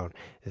microphone.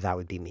 That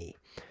would be me.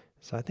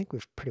 So I think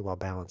we've pretty well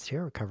balanced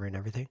here. We're covering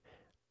everything.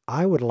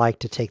 I would like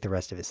to take the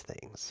rest of his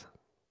things.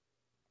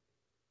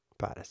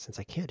 But since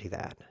I can't do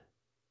that,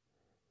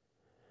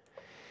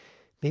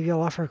 maybe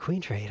I'll offer a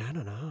queen trade. I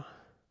don't know.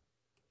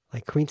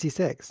 Like queen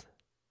c6.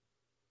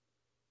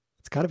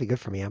 It's got to be good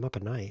for me. I'm up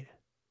at night.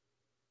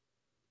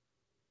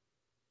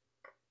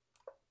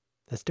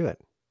 Let's do it.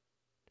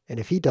 And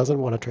if he doesn't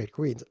want to trade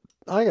queens,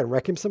 I gotta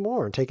wreck him some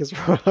more and take his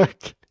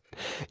rook.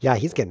 Yeah,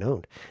 he's getting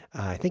owned.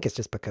 I think it's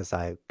just because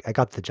I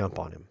got the jump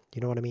on him. You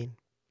know what I mean?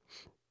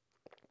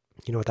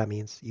 You know what that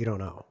means? You don't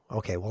know.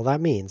 Okay, well that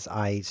means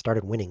I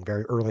started winning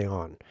very early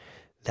on.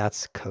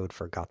 That's code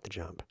for got the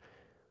jump.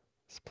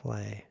 Let's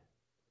play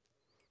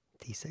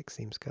d6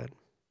 seems good.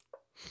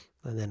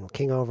 And then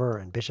king over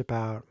and bishop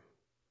out.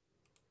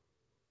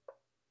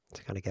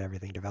 To kind of get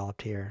everything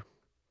developed here.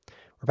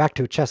 We're back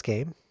to a chess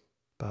game.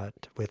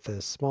 But with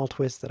the small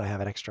twist that I have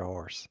an extra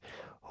horse.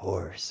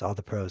 Horse. All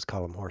the pros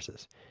call them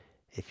horses.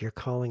 If you're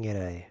calling it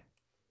a...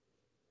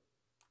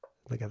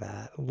 Look at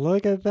that.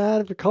 Look at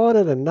that. If you're calling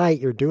it a knight,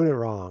 you're doing it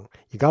wrong.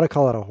 You got to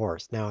call it a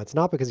horse. Now, it's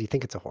not because you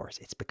think it's a horse.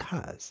 It's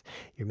because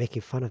you're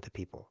making fun of the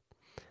people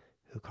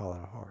who call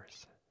it a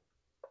horse.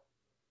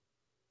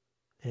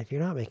 And if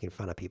you're not making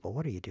fun of people,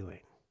 what are you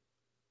doing?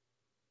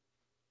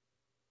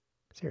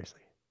 Seriously.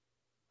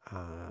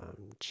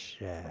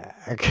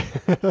 Check.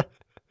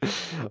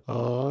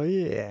 Oh,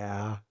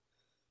 yeah.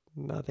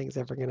 Nothing's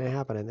ever going to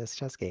happen in this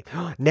chess game.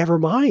 Never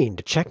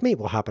mind. Checkmate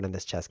will happen in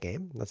this chess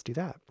game. Let's do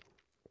that.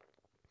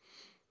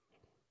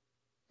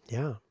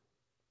 Yeah.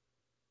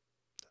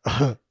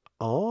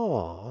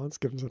 Oh, let's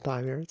give him some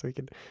time here so he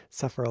can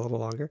suffer a little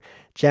longer.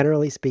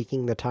 Generally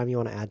speaking, the time you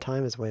want to add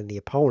time is when the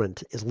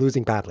opponent is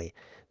losing badly.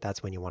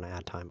 That's when you want to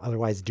add time.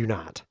 Otherwise, do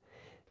not.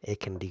 It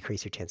can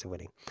decrease your chance of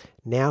winning.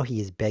 Now he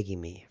is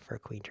begging me for a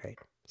queen trade.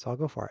 So I'll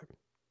go for it.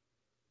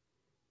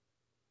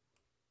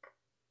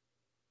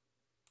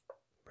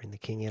 Bring the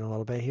king in a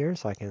little bit here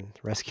so I can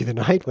rescue the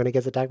knight when it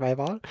gets attacked by a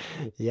pawn.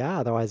 Yeah,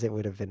 otherwise it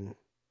would have been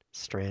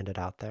stranded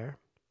out there.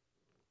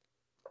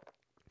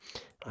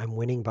 I'm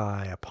winning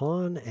by a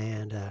pawn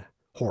and a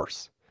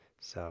horse.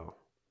 So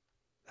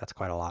that's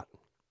quite a lot.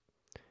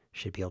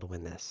 Should be able to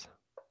win this.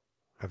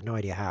 I have no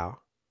idea how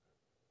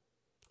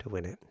to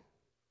win it.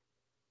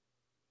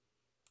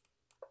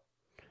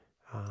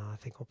 I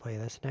think we'll play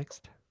this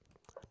next.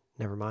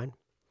 Never mind.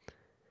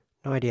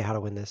 No idea how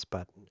to win this,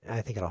 but I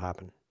think it'll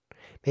happen.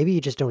 Maybe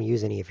you just don't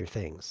use any of your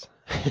things.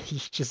 You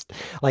just,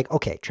 like,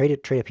 okay, trade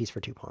a piece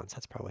for 2 pawns.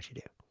 That's probably what you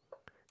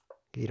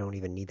do. You don't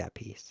even need that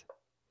piece.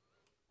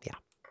 Yeah.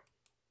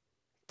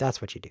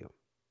 That's what you do.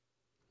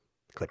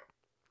 Good.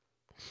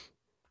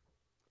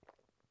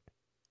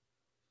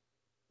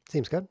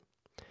 Seems good.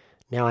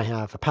 Now I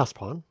have a pass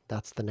pawn.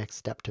 That's the next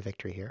step to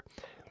victory here.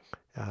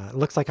 It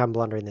looks like I'm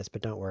blundering this,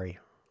 but don't worry.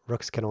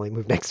 Rooks can only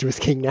move next to his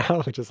king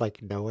now, which is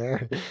like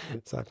nowhere.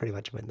 So I pretty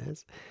much win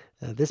this.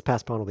 This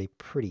pass pawn will be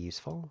pretty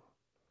useful.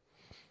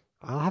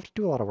 I'll have to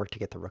do a lot of work to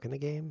get the rook in the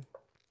game.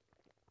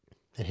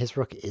 And his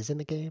rook is in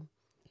the game.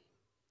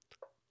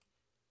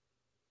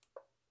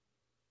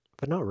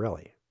 But not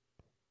really.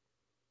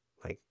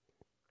 Like,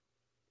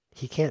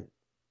 he can't,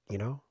 you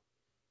know?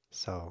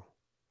 So,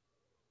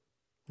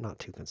 not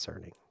too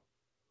concerning.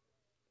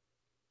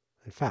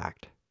 In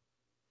fact,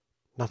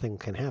 nothing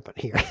can happen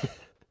here.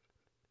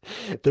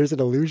 There's an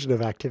illusion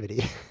of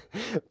activity,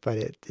 but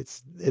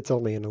it's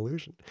only an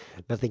illusion.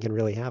 Nothing can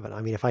really happen.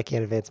 I mean, if I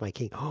can't advance my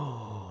king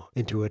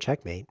into a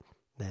checkmate,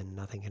 then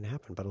nothing can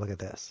happen. But look at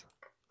this.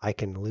 I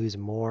can lose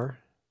more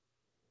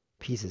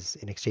pieces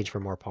in exchange for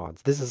more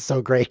pawns. This is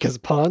so great because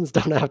pawns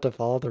don't have to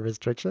follow the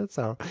restrictions.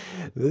 So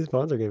these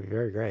pawns are going to be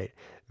very great.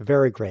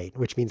 Very great,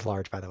 which means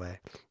large, by the way.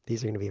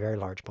 These are going to be very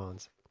large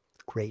pawns.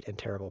 Great and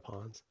terrible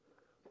pawns.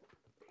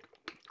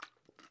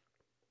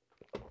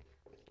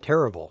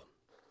 Terrible.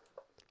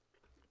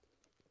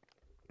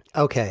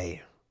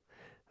 Okay.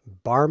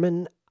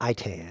 Barman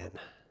Itan.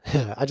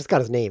 I just got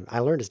his name. I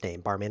learned his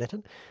name,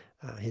 Barmanitan.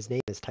 His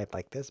name is typed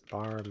like this,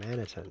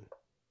 Barmanitan.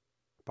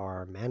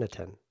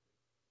 Barmanitan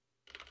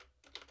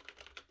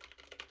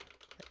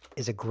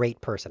is a great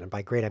person, and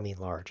by great I mean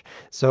large.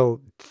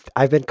 So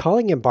I've been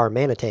calling him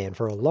Barmanitan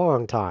for a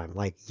long time,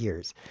 like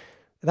years.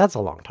 That's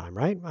a long time,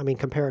 right? I mean,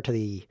 compare it to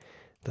the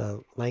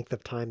length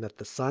of time that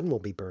the sun will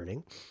be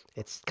burning.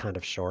 It's kind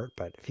of short,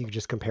 but if you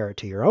just compare it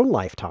to your own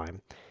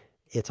lifetime,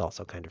 it's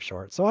also kind of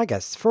short. So I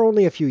guess for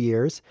only a few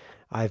years,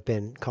 I've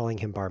been calling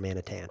him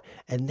Barmanitan.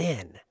 And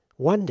then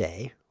one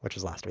day, which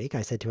was last week,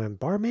 I said to him,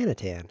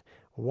 Barmanitan,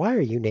 why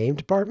are you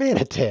named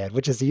Barmanitan?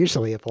 Which is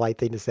usually a polite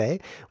thing to say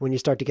when you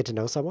start to get to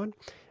know someone.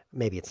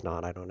 Maybe it's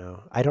not. I don't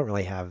know. I don't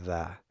really have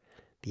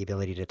the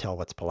ability to tell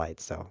what's polite.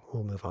 So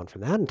we'll move on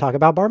from that and talk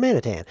about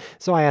Barmanitan.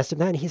 So I asked him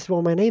that, and he said,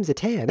 well, my name's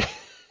Atan.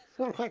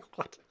 I'm like,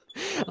 what?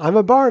 I'm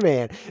a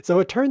barman. So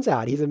it turns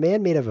out he's a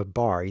man made of a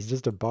bar. He's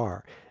just a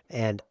bar.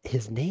 And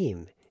his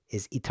name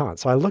is Itan.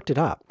 So I looked it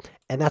up,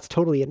 and that's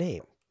totally a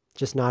name,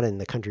 just not in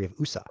the country of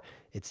USA.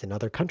 It's in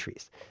other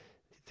countries.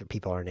 The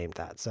people are named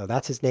that. So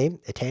that's his name,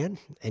 Itan,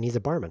 and he's a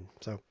barman.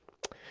 So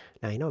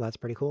now you know that's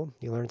pretty cool.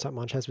 You learn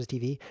something on ChessWhiz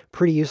TV.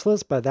 Pretty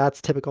useless, but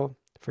that's typical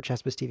for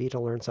ChessWhiz TV to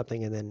learn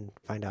something and then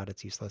find out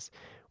it's useless.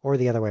 Or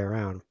the other way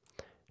around.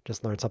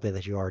 Just learn something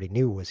that you already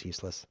knew was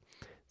useless.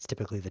 It's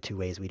typically the two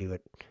ways we do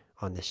it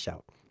on this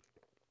show.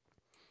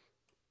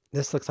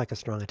 This looks like a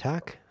strong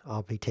attack.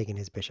 I'll be taking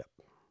his bishop.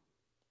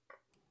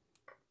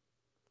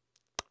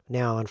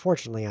 Now,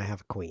 unfortunately, I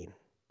have a queen,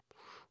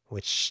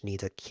 which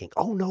needs a king.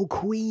 Oh, no,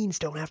 queens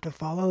don't have to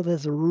follow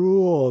this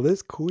rule.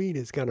 This queen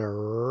is going to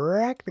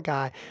wreck the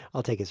guy.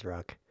 I'll take his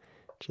rook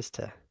just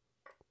to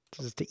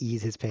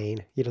ease his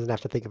pain. He doesn't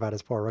have to think about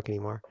his poor rook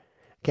anymore.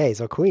 Okay,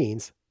 so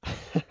queens.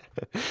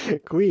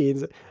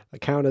 Queens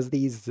count as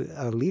these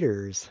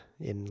leaders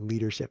in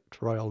leadership,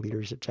 royal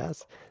leadership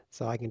chess.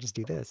 So I can just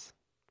do this.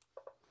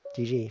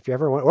 GG. If you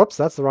ever want, whoops,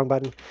 that's the wrong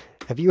button.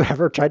 Have you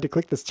ever tried to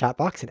click this chat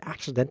box and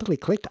accidentally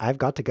clicked I've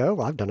got to go?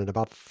 Well, I've done it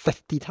about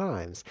 50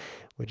 times,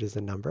 which is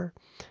a number.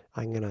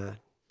 I'm gonna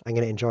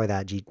enjoy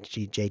that,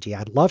 JG.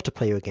 I'd love to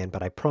play you again,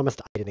 but I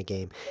promised I'd in a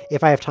game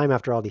if I have time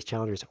after all these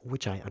challengers,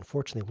 which I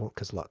unfortunately won't,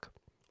 because look,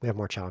 we have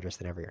more challengers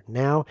than ever.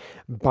 Now,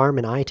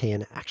 Barman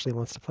Itan actually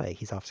wants to play.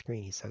 He's off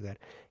screen. He's so good.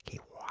 Okay,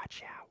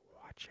 watch out,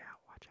 watch out,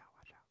 watch out,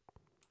 watch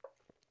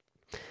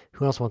out.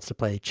 Who else wants to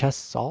play? Chess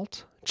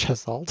Salt?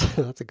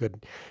 That's a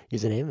good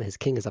username. His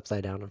king is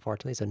upside down,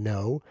 unfortunately, so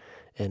no.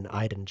 And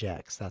Iden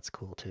Jex, that's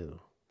cool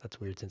too.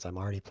 That's weird since I'm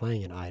already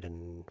playing an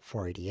Iden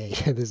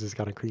 488. This is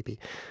kind of creepy.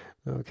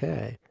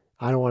 Okay.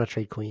 I don't want to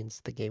trade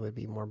queens. The game would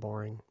be more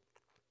boring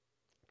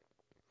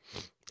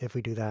if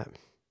we do that.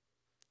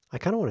 I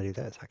kind of want to do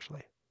this,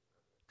 actually,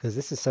 because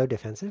this is so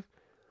defensive.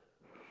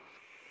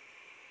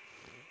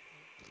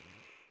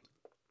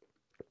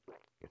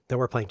 Then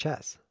we're playing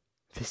chess.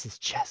 This is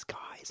chess,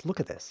 guys.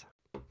 Look at this.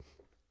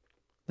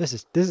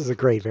 This is a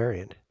great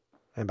variant.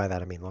 And by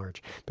that I mean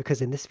large.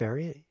 Because in this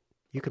variant,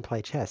 you can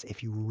play chess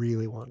if you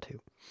really want to.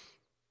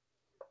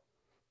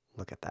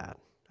 Look at that.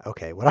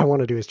 Okay, what I want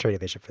to do is trade a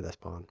bishop for this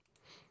pawn.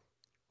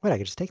 Wait, I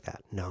could just take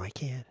that. No, I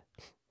can't.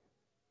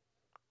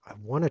 I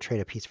want to trade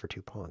a piece for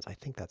 2 pawns. I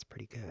think that's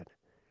pretty good.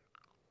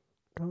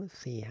 Don't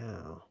see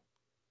how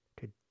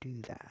to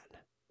do that.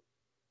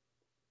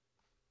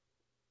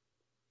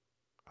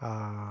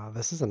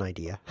 This is an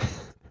idea.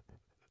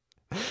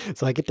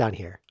 So I get down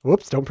here.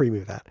 Whoops, don't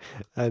pre-move that.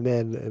 And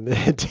then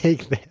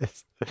take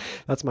this.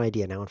 That's my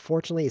idea. Now,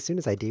 unfortunately, as soon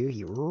as I do,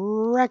 he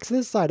wrecks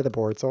this side of the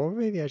board. So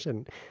maybe I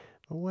shouldn't.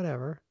 But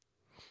whatever.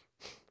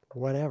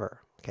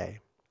 Whatever. Okay.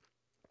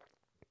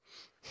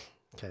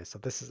 Okay, so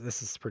this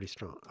is pretty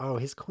strong. Oh,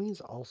 his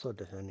queen's also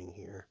defending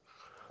here.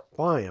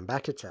 Fine, I'm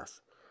back to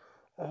chess.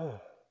 Oh.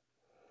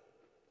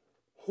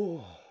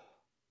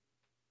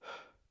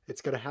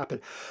 It's gonna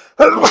happen.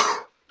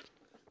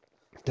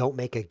 Don't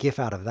make a gif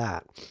out of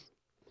that.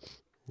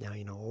 Now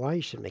you know why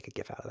you should make a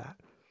gif out of that.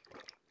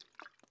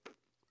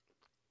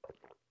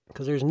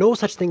 Because there's no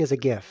such thing as a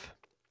gif.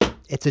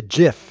 It's a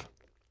gif.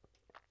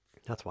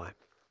 That's why.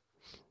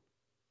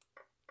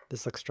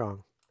 This looks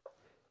strong.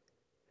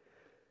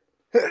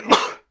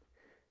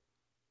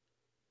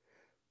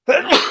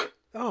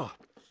 Oh.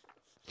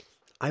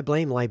 I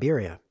blame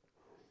Liberia.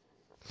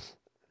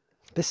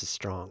 This is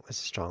strong. This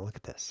is strong. Look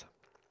at this.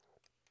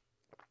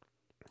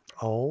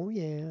 Oh,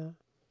 yeah.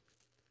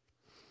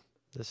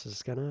 This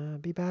is going to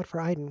be bad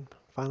for Iden.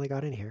 Finally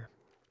got in here.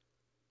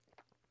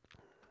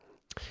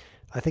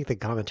 I think the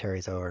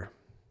commentary's over.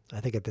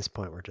 I think at this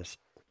point we're just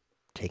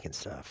taking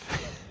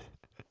stuff.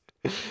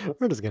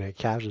 We're just going to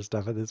capture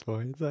stuff at this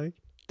point. It's like,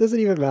 doesn't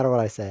even matter what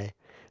I say.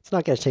 It's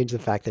not going to change the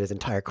fact that his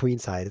entire queen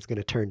side is going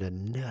to turn to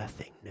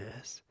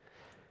nothingness.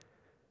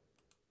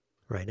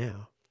 Right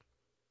now.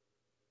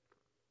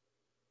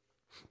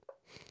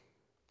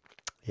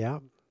 Yeah.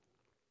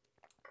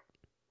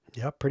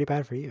 Yep, pretty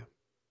bad for you.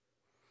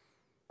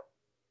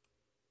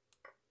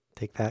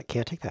 Take that.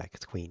 Can't take that.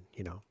 It's queen,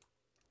 you know.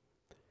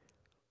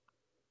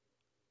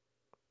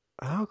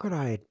 How could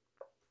I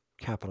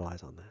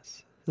capitalize on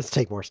this? Let's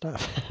take more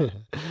stuff.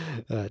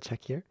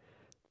 Check here.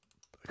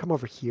 Come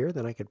over here,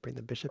 then I could bring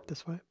the bishop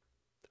this way.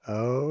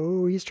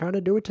 Oh, he's trying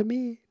to do it to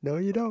me. No,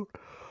 you don't.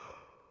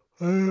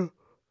 There's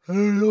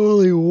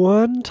only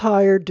one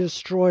tired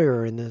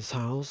destroyer in this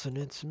house, and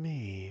it's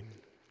me.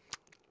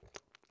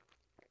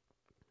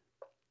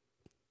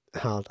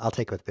 I'll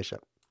take with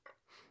bishop.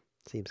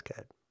 Seems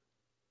good.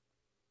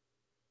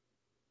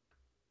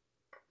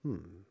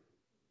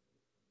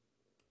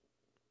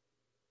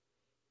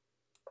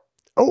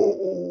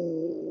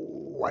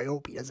 Oh, I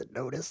hope he doesn't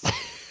notice.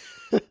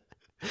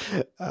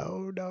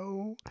 Oh,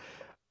 no.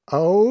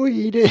 Oh,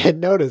 he didn't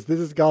notice. This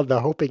is called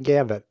the hoping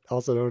gambit,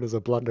 also known as a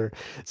blunder.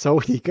 So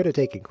he could have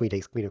taken queen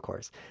takes queen, of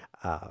course.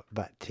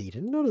 But he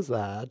didn't notice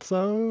that,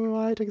 so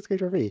I took a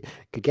screenshot for me.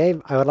 Good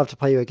game. I would love to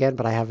play you again,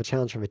 but I have a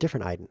challenge from a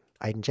different Iden.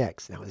 Iden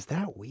Jex. Now, is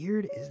that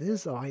weird? Is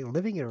this, am I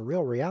living in a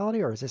real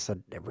reality, or is this a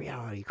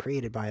reality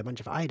created by a bunch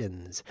of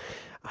Idens?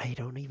 I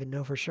don't even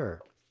know for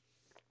sure.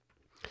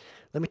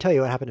 Let me tell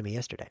you what happened to me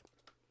yesterday.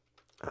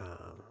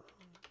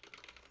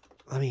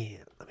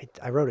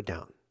 I wrote it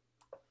down.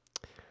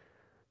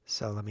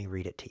 So let me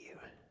read it to you.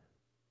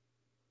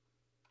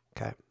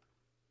 Okay.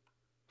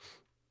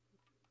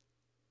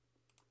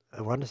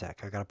 One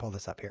sec. I gotta pull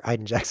this up here.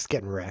 Iden Jack's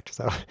getting wrecked,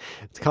 so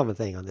it's a common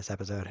thing on this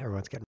episode.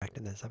 Everyone's getting wrecked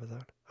in this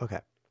episode. Okay.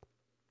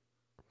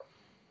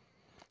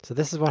 So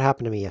this is what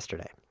happened to me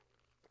yesterday.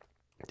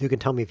 You can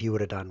tell me if you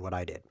would have done what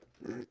I did.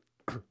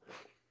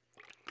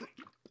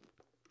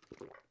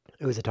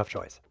 It was a tough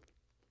choice.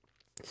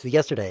 So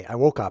yesterday, I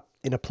woke up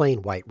in a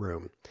plain white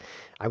room.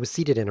 I was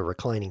seated in a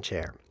reclining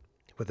chair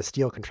with a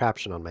steel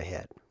contraption on my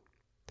head.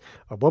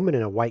 A woman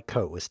in a white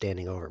coat was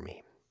standing over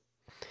me.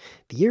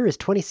 The year is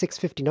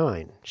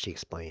 2659, she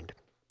explained.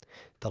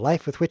 The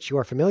life with which you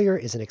are familiar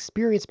is an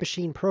experience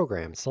machine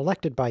program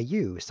selected by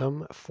you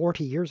some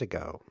 40 years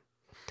ago.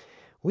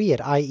 We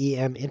at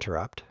IEM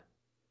interrupt.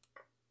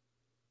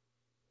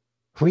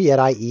 We at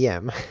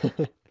IEM.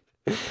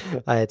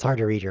 It's hard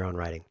to read your own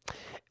writing.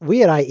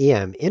 We at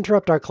IEM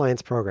interrupt our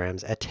clients'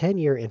 programs at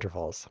 10-year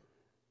intervals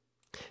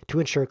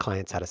to ensure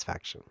client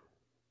satisfaction.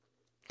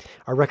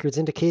 Our records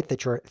indicate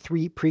that your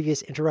 3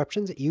 previous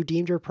interruptions, you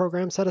deemed your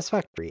program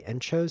satisfactory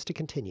and chose to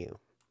continue.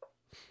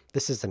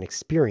 This is an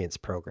experience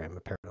program,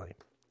 apparently.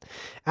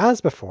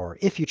 As before,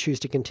 if you choose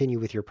to continue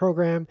with your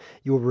program,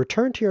 you will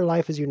return to your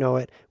life as you know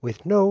it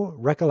with no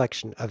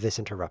recollection of this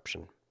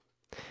interruption.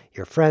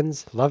 Your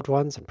friends, loved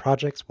ones, and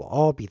projects will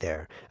all be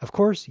there. Of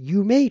course,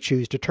 you may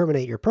choose to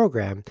terminate your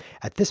program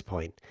at this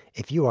point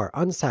if you are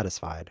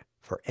unsatisfied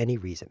for any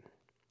reason.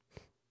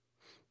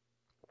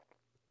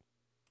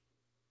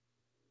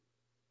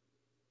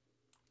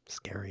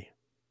 Scary.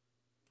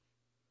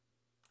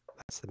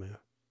 That's the move.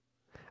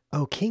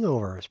 Oh, king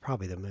over is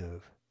probably the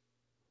move.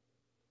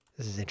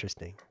 This is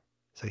interesting.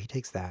 So he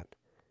takes that.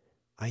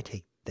 I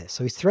take this.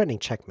 So he's threatening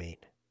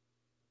checkmate.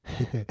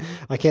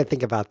 I can't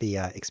think about the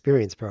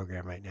experience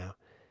program right now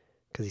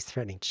because he's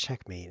threatening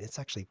checkmate. It's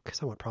actually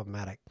somewhat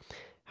problematic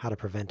how to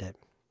prevent it.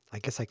 I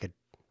guess I could...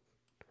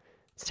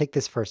 Let's take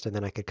this first and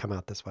then I could come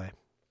out this way.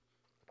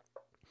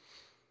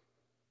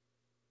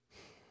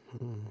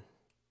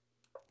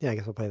 Yeah, I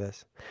guess we'll play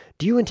this.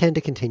 Do you intend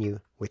to continue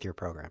with your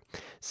program?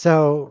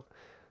 So...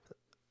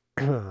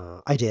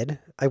 I did.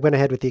 I went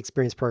ahead with the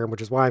experience program,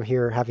 which is why I'm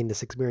here having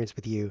this experience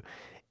with you,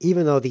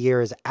 even though the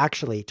year is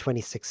actually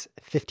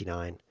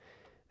 2659.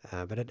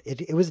 But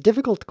it was a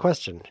difficult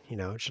question.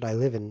 Should I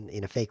live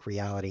in a fake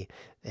reality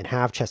and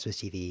have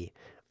ChessWhiz TV,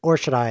 or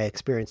should I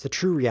experience the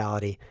true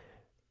reality,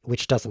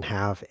 which doesn't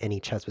have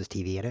any ChessWhiz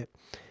TV in it?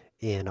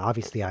 And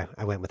obviously, I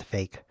went with the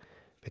fake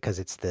because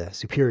it's the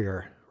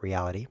superior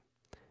reality.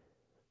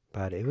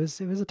 But it was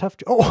a tough.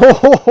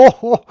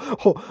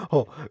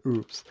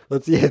 Oops.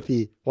 Let's see if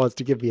he wants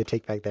to give me a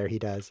take back there. He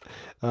does,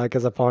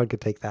 because a pawn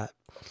could take that.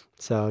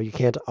 So you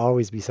can't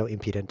always be so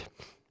impudent.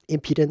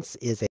 Impudence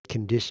is a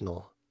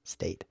conditional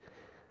state,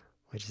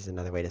 which is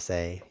another way to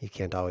say you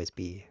can't always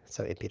be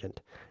so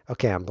impudent.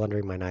 Okay, I'm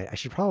blundering my knight. I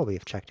should probably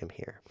have checked him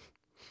here.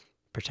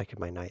 Protected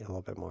my knight a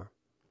little bit more.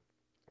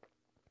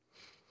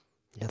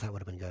 Yeah, that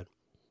would have been good.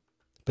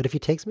 But if he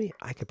takes me,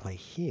 I could play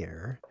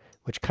here,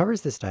 which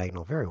covers this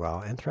diagonal very well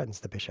and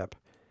threatens the bishop.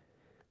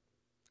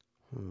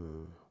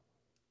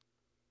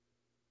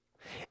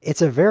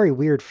 It's a very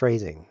weird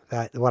phrasing,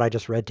 what I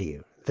just read to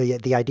you.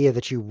 The idea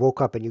that you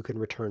woke up and you can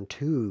return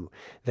to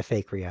the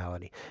fake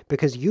reality.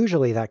 Because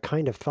usually that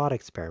kind of thought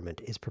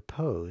experiment is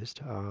proposed.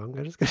 I'm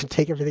just going to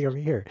take everything over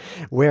here.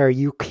 Where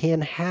you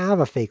can have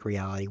a fake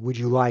reality. Would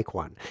you like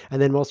one?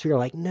 And then most people are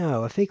like,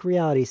 no, a fake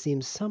reality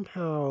seems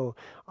somehow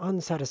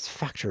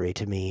unsatisfactory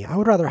to me. I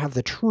would rather have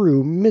the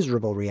true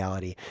miserable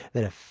reality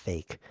than a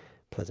fake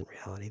pleasant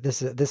reality.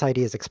 This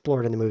idea is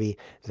explored in the movie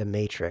The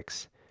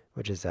Matrix,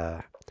 which is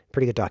a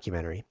pretty good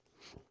documentary,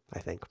 I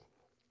think.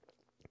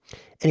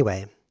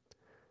 Anyway,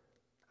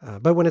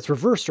 but when it's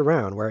reversed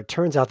around, where it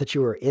turns out that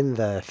you were in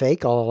the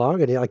fake all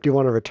along, and you're like, do you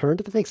want to return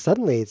to the fake?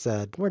 Suddenly, it's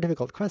a more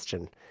difficult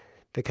question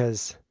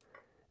because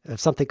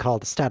of something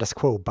called status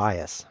quo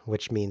bias,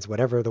 which means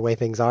whatever the way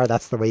things are,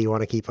 that's the way you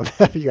want to keep them.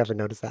 Have you ever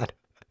noticed that?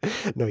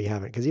 No, you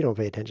haven't, because you don't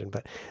pay attention.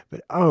 But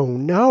oh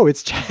no,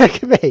 it's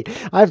checkmate.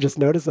 I've just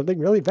noticed something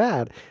really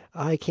bad.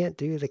 I can't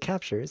do the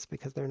captures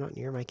because they're not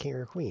near my king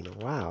or queen.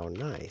 Wow,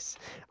 nice.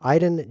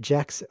 Iden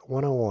Jex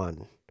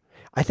 101.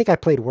 I think I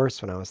played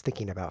worse when I was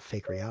thinking about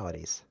fake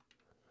realities.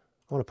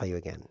 I want to play you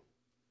again.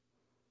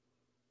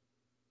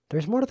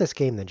 There's more to this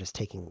game than just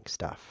taking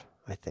stuff,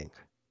 I think.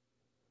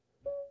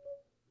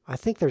 I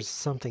think there's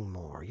something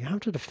more. You have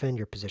to defend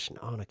your position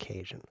on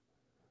occasion.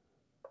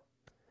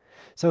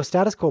 So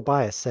status quo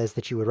bias says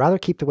that you would rather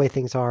keep the way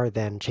things are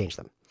than change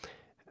them.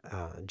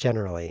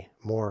 Generally,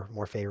 more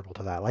favorable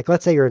to that. Like,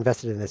 let's say you're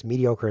invested in this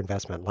mediocre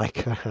investment,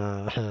 like,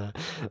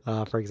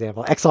 for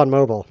example,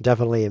 ExxonMobil,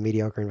 definitely a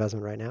mediocre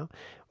investment right now.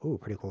 Ooh,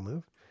 pretty cool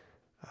move.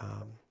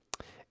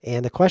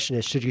 And the question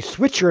is, should you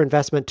switch your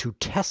investment to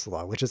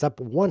Tesla, which is up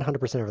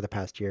 100% over the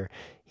past year?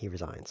 He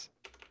resigns.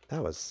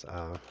 That was,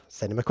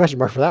 send him a question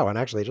mark for that one,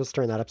 actually. Just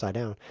turn that upside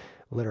down,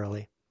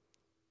 literally.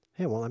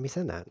 Hey, won't let me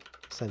send that.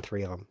 Send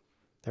 3 of them.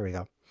 There we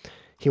go.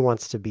 He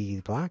wants to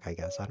be black, I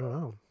guess. I don't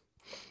know.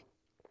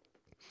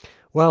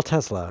 Well,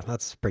 Tesla,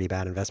 that's a pretty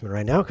bad investment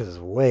right now because it's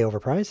way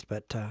overpriced,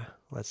 but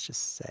let's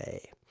just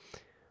say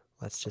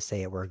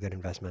it were a good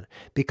investment.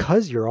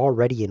 Because you're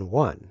already in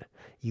one,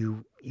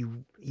 you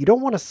don't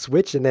want to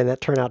switch and then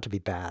that turn out to be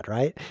bad,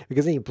 right?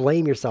 Because then you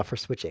blame yourself for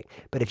switching.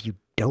 But if you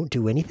don't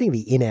do anything,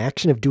 the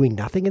inaction of doing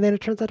nothing and then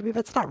it turns out to be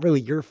bad, that's not really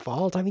your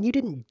fault. I mean, you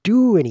didn't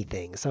do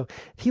anything. So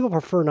people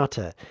prefer not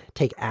to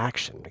take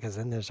action because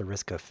then there's a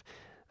risk of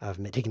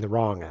taking the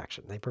wrong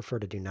action. They prefer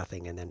to do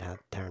nothing and then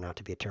turn out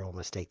to be a terrible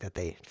mistake that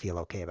they feel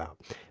okay about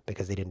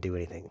because they didn't do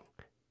anything.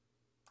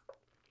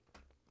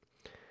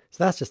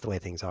 So that's just the way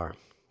things are.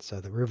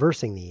 So the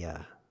reversing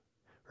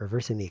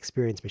the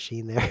experience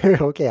machine there.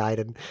 Okay,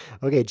 Iden.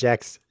 Okay,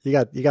 Jex, you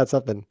got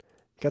something.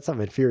 You got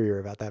something inferior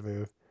about that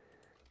move.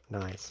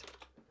 Nice.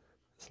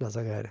 It's not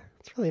so good.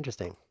 It's really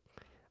interesting.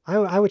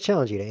 I would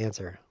challenge you to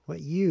answer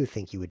what you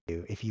think you would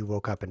do if you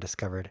woke up and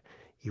discovered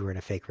you were in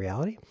a fake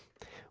reality.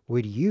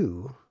 Would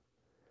you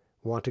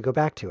want to go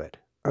back to it?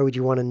 Or would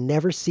you want to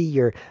never see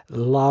your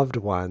loved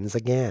ones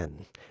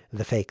again?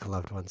 The fake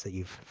loved ones that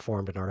you've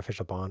formed an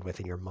artificial bond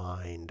with in your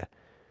mind.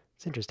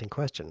 It's an interesting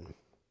question.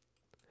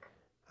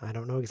 I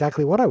don't know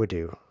exactly what I would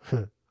do.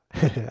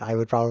 I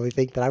would probably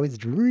think that I was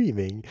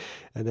dreaming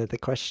and that the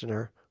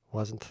questioner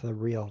wasn't the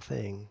real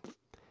thing.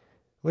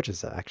 Which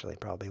is actually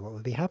probably what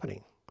would be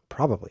happening.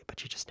 Probably,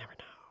 but you just never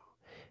know.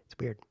 It's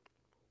weird.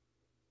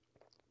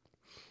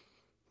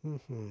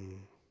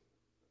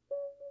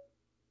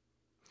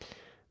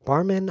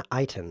 Barman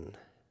Iton.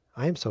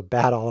 I am so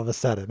bad all of a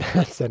sudden.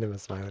 Send him a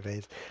smiley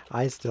face.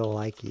 I still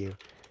like you.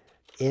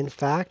 In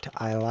fact,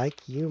 I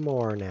like you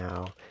more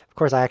now. Of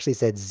course, I actually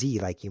said Z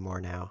like you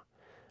more now,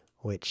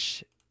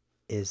 which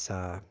is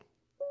a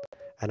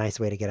nice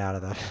way to get out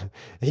of the...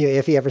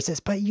 If he ever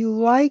says, but you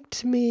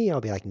liked me,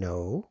 I'll be like,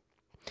 no,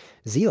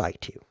 Z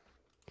liked you.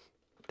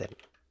 Then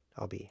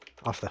I'll be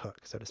off the hook,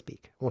 so to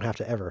speak. Won't have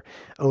to ever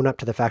own up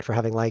to the fact for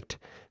having liked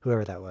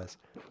whoever that was.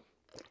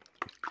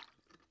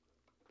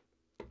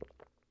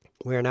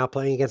 We are now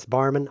playing against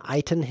Barman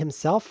Iton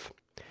himself.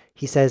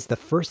 He says the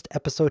first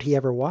episode he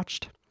ever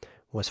watched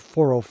was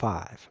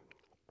 405.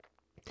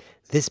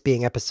 This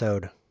being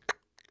episode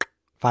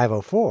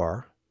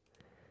 504.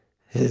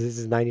 This is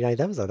his 99th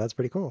episode. That's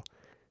pretty cool.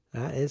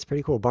 That is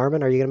pretty cool.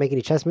 Barman, are you going to make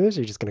any chess moves or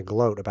are you just going to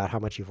gloat about how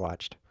much you've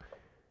watched?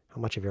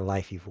 how much of your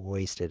life you've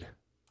wasted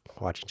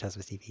watching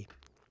ChessWhiz TV.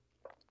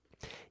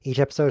 Each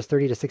episode is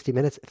 30 to 60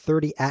 minutes,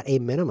 30 at a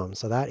minimum.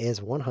 So that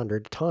is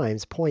 100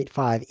 times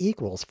 0.5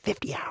 equals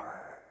 50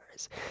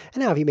 hours.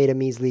 And now if you made a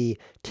measly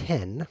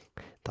 $10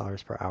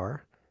 per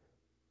hour,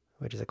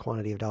 which is a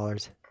quantity of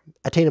dollars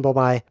attainable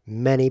by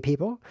many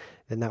people,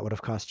 then that would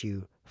have cost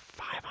you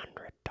 $500.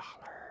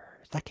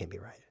 That can't be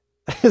right.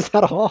 Is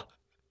that all?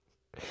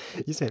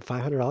 You spent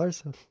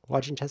 $500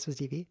 watching ChessWhiz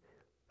TV?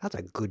 That's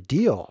a good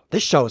deal.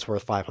 This show is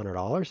worth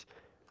 $500.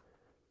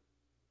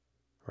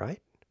 Right?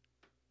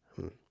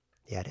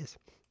 Yeah, it is.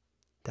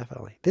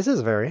 Definitely. This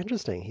is very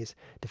interesting. He's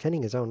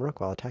defending his own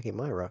rook while attacking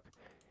my rook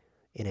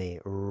in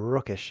a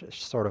rookish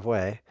sort of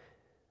way.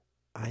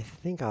 I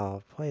think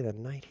I'll play the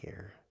knight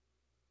here.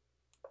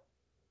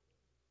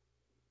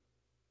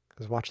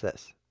 Because watch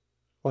this.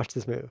 Watch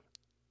this move.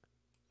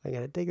 I'm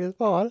going to take this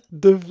pawn,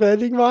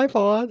 defending my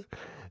pawn,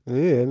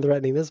 and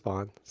threatening this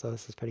pawn. So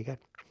this is pretty good.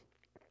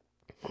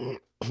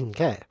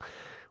 Okay.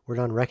 We're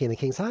done wrecking the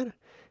king side.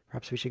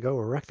 Perhaps we should go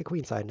wreck the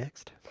queen side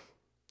next.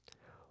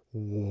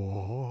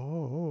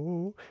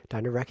 Whoa.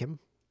 Time to wreck him.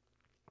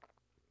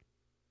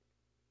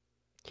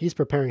 He's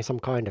preparing some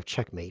kind of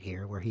checkmate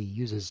here where he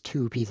uses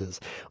two pieces.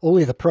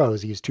 Only the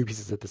pros use two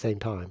pieces at the same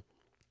time.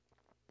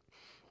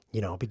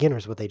 You know,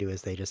 beginners, what they do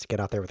is they just get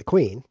out there with the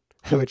queen,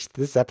 which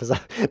this episode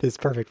is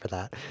perfect for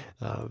that.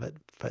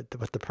 But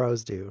what the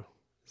pros do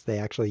is they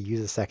actually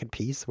use a second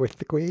piece with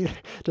the queen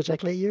to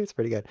checkmate you. It's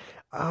pretty good.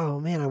 Oh,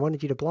 man, I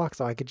wanted you to block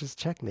so I could just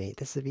checkmate.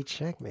 This would be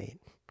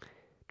checkmate.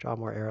 Draw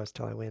more arrows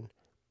till I win.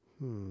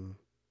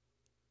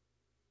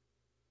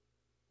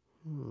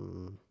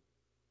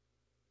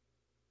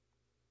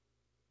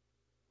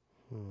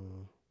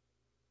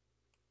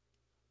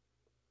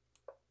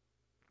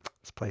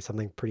 Let's play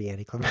something pretty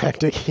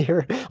anticlimactic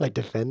here. Like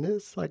defend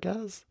this, I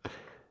guess.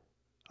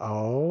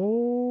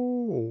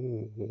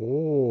 Oh.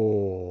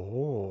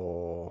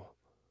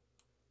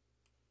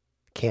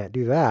 Can't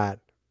do that.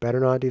 Better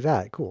not do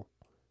that. Cool.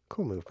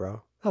 Cool move,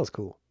 bro. That was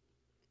cool.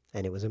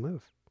 And it was a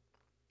move.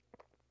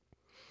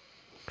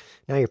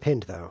 Now you're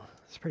pinned, though.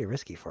 It's pretty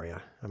risky for you.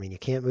 I mean, you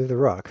can't move the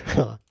rook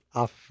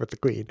off with the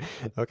queen.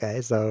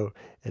 Okay, so,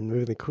 and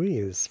moving the queen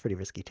is pretty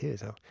risky, too.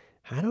 So,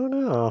 I don't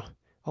know.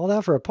 All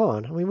that for a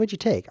pawn. I mean, what'd you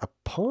take? A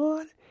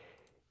pawn?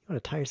 You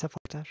want to tie yourself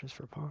up that just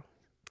for a pawn?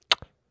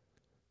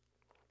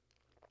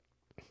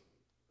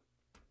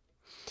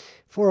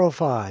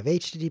 405.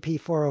 HTTP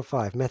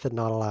 405. Method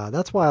not allowed.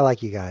 That's why I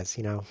like you guys,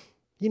 you know.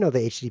 You know the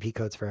HTTP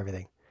codes for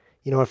everything.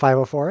 You know what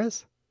 504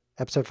 is?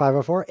 Episode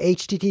 504?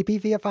 HTTP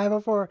via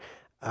 504.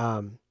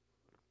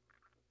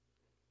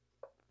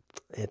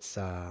 It's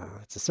a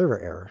server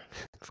error,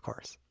 of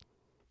course.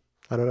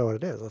 I don't know what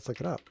it is. Let's look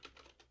it up.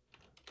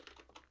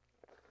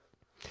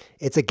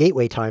 It's a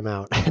gateway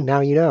timeout.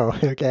 Now you know,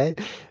 okay?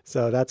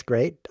 So that's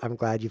great. I'm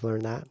glad you've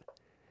learned that.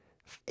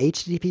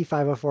 HTTP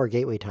 504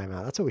 gateway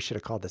timeout. That's what we should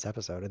have called this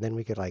episode. And then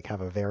we could like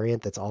have a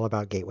variant that's all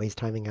about gateways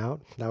timing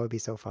out. That would be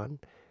so fun.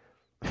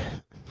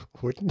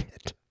 Wouldn't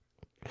it?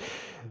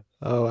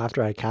 Oh,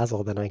 after I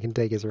castle, then I can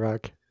take his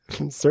rook.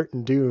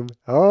 Certain doom.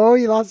 Oh,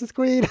 he lost his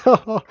queen.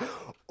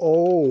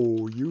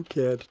 Oh, you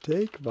can't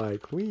take my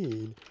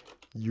queen.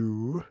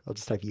 You. I'll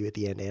just type you at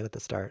the end and at the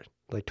start.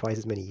 Like twice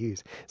as many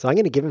U's. So I'm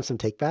going to give him some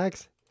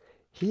takebacks.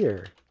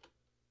 Here.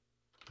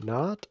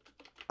 Not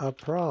a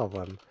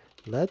problem.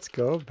 Let's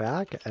go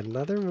back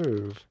another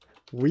move.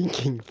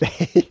 Winking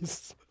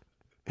face.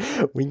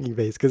 Winking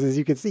face. Because as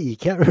you can see, he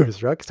can't move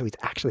his rook, so he's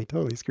actually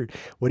totally screwed.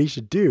 What he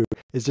should do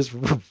is just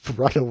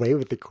run away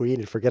with the queen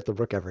and forget the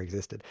rook ever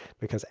existed.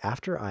 Because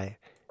after I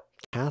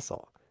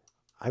castle,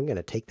 I'm going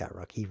to take that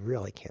rook. He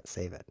really can't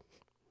save it.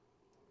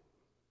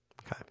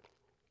 Okay.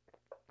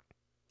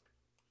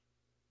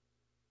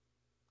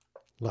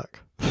 Look.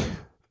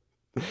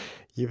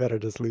 You better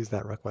just lose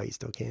that rook while you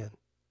still can.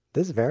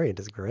 This variant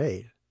is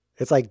great.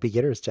 It's like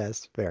beginner's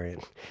chess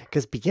variant.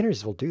 Because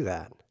beginners will do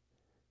that.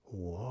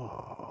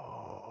 Whoa.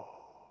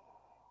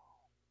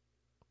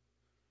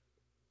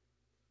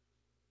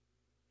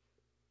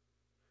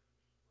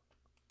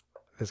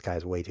 This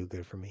guy's way too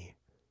good for me.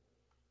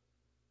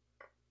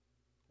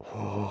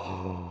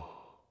 Whoa.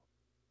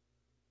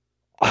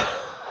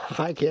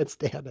 I can't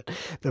stand it.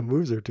 The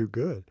moves are too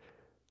good.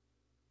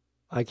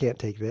 I can't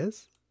take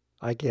this.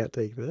 I can't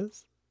take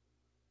this.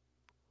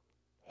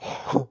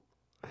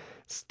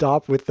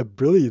 Stop with the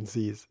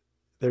brilliancies.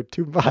 They're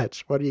too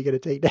much. What are you going to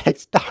take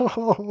next?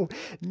 No,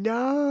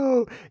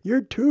 no,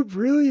 you're too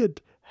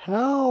brilliant.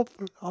 Help.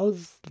 I'll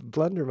just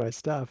blunder my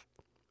stuff.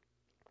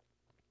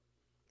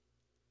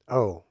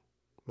 Oh,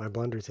 my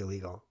blunder's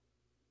illegal.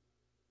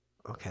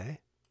 Okay,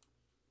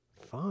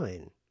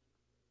 fine.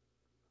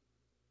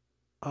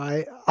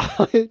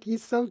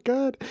 He's so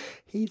good.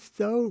 He's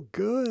so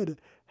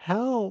good.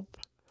 Help.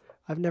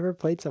 I've never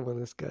played someone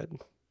this good.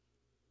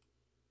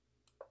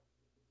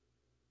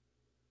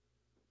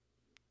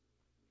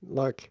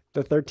 Look,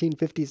 the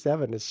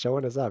 1357 is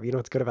showing us up. You know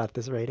what's good about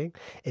this rating?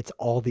 It's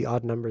all the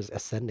odd numbers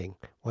ascending.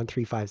 1,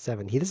 3, 5,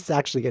 7. This is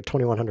actually a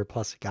 2100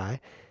 plus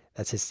guy.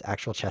 That's his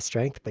actual chess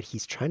strength, but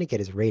he's trying to get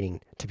his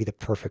rating to be the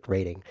perfect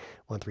rating,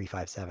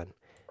 1357.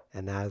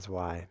 And that is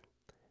why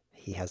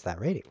he has that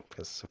rating.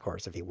 Because, of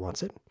course, if he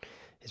wants it,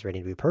 his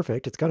rating to be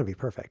perfect, it's going to be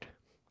perfect.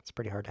 It's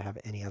pretty hard to have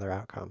any other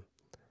outcome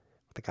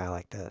with a guy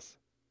like this.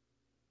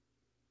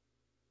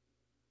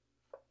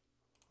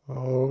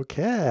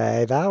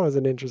 Okay, that was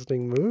an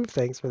interesting move.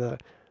 Thanks for the...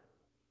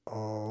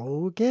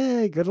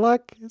 Okay, good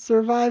luck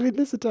surviving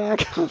this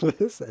attack.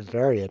 This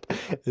variant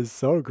is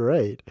so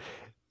great.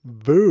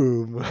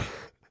 Boom.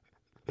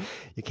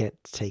 You can't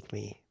take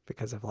me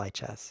because of light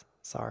chess.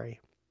 Sorry.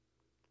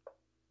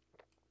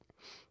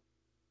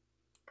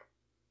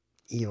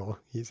 Evil,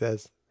 he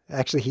says.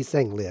 Actually, he's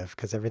saying live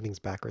because everything's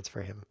backwards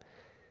for him.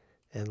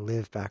 And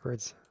live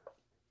backwards.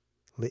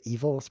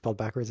 Evil spelled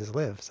backwards is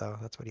live, so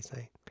that's what he's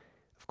saying.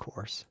 Of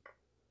course.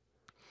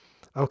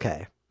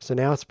 Okay, so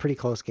now it's a pretty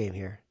close game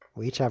here.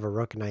 We each have a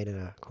rook, knight, and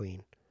a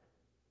queen.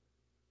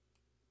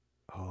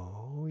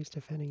 Oh, he's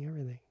defending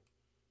everything.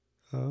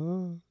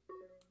 Oh.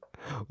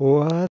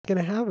 What's going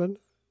to happen?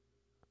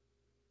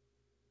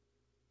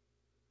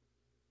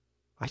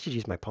 I should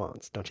use my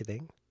pawns, don't you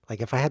think? Like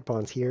if I had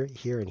pawns here,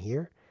 here, and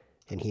here,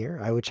 and here,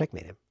 I would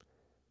checkmate him.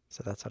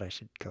 So that's what I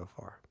should go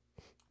for.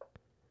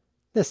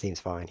 This seems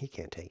fine. He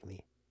can't take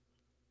me.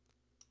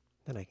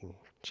 Then I can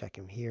check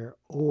him here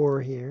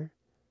or here.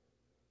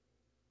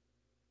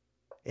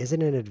 Is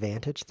it an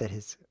advantage that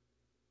his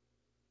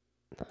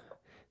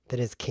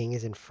king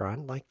is in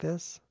front like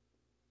this?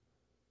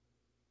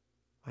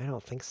 I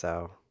don't think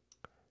so.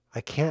 I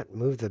can't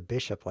move the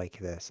bishop like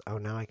this. Oh,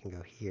 now I can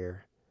go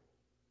here.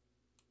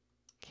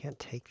 Can't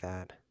take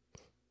that.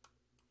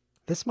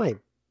 This might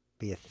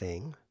be a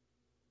thing.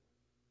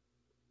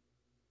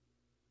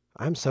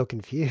 I'm so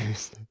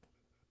confused.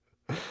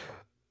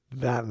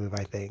 That move,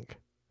 I think.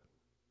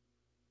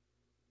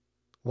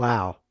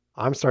 Wow.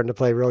 I'm starting to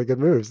play really good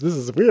moves. This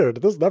is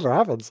weird. This never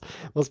happens.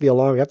 Must be a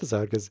long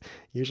episode because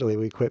usually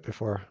we quit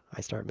before I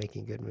start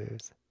making good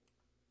moves.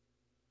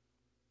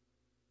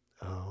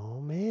 Oh,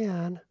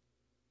 man.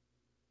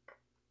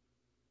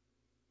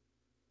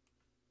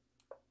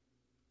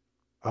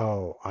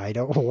 Oh, I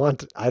don't want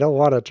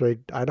to trade.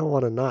 I don't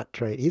want to not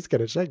trade. He's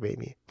going to checkmate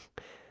me.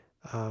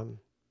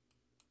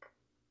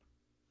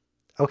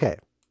 Okay.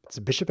 It's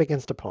a bishop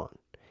against a pawn.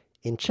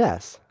 In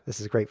chess,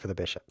 this is great for the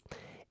bishop.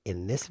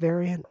 In this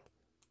variant,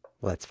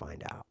 let's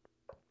find out.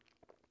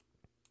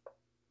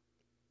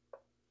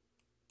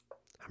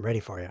 I'm ready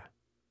for you.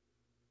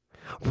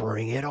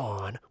 Bring it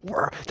on.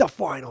 We're the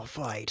final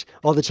fight.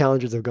 All the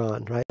challengers have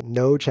gone, right?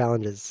 No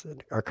challenges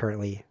are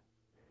currently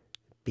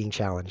being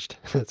challenged.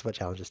 That's what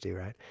challenges do,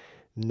 right?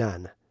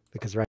 None.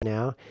 Because right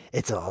now,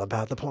 it's all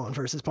about the pawn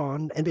versus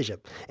pawn and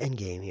bishop.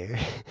 Endgame here.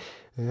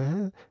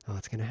 Oh,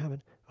 what's going to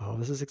happen? Oh,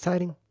 this is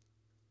exciting.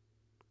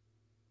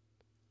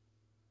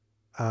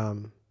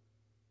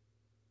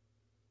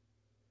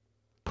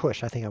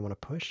 Push. I think I want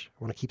to push.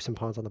 I want to keep some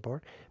pawns on the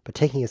board. But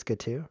taking is good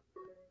too.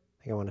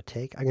 I think I want to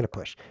take. I'm going to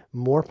push.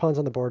 More pawns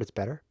on the board is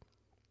better.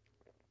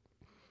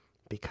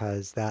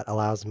 Because that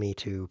allows me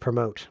to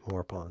promote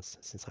more pawns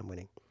since I'm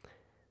winning.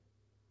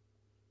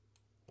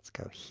 Let's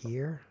go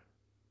here.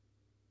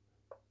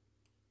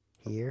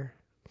 Here.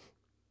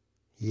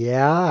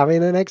 Yeah, I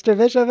mean, an extra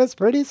bishop is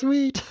pretty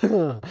sweet.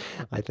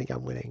 I think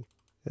I'm winning.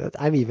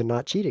 I'm even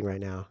not cheating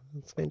right now.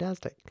 It's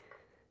fantastic.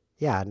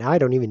 Yeah, now I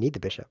don't even need the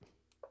bishop.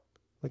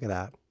 Look at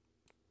that.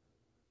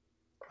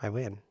 I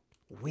win.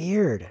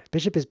 Weird.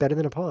 Bishop is better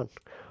than a pawn.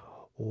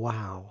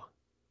 Wow.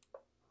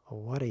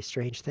 What a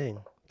strange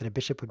thing. That a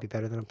bishop would be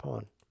better than a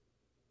pawn.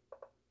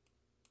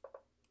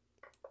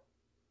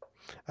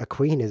 A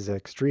queen is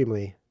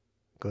extremely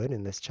good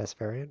in this chess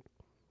variant.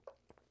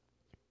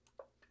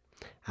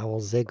 I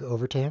will zig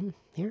over to him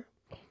here.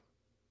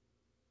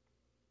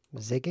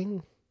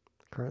 Zigging.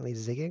 Currently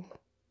zigging.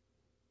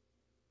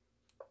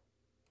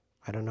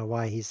 I don't know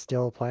why he's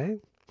still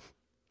playing.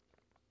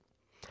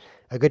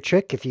 A good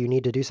trick if you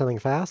need to do something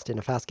fast in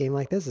a fast game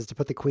like this is to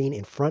put the queen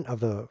in front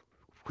of the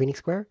queening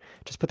square.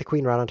 Just put the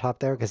queen right on top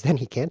there because then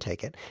he can't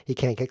take it. He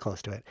can't get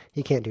close to it.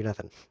 He can't do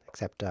nothing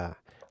except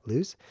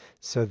lose.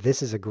 So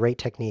this is a great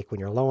technique when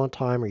you're low on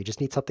time or you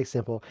just need something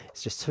simple.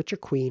 It's just put your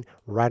queen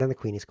right on the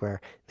queening square.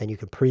 Then you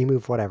can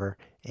pre-move whatever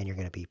and you're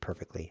going to be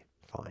perfectly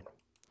fine.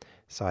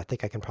 So I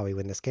think I can probably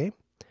win this game.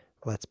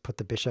 Let's put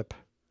the bishop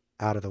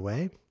out of the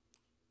way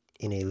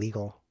in a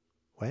legal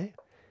way.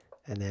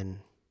 And then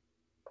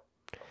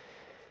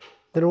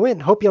we'll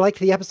win. Hope you liked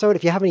the episode.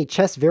 If you have any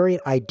chess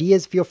variant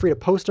ideas, feel free to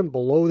post them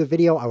below the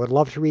video. I would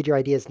love to read your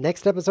ideas.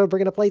 Next episode, we're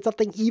going to play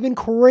something even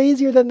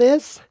crazier than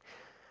this.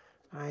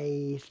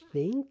 I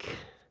think.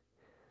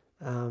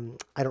 I don't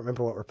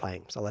remember what we're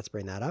playing, so let's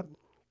bring that up.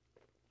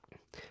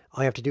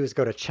 All you have to do is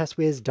go to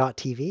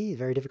ChessWhiz.tv.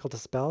 Very difficult to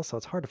spell, so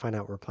it's hard to find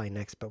out what we're playing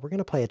next. But we're going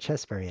to play a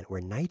chess variant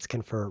where knights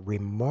confer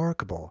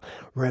remarkable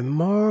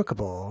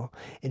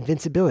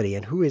invincibility.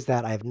 And who is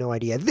that? I have no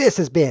idea. This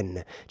has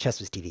been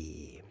ChessWhiz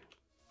TV.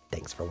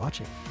 Thanks for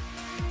watching.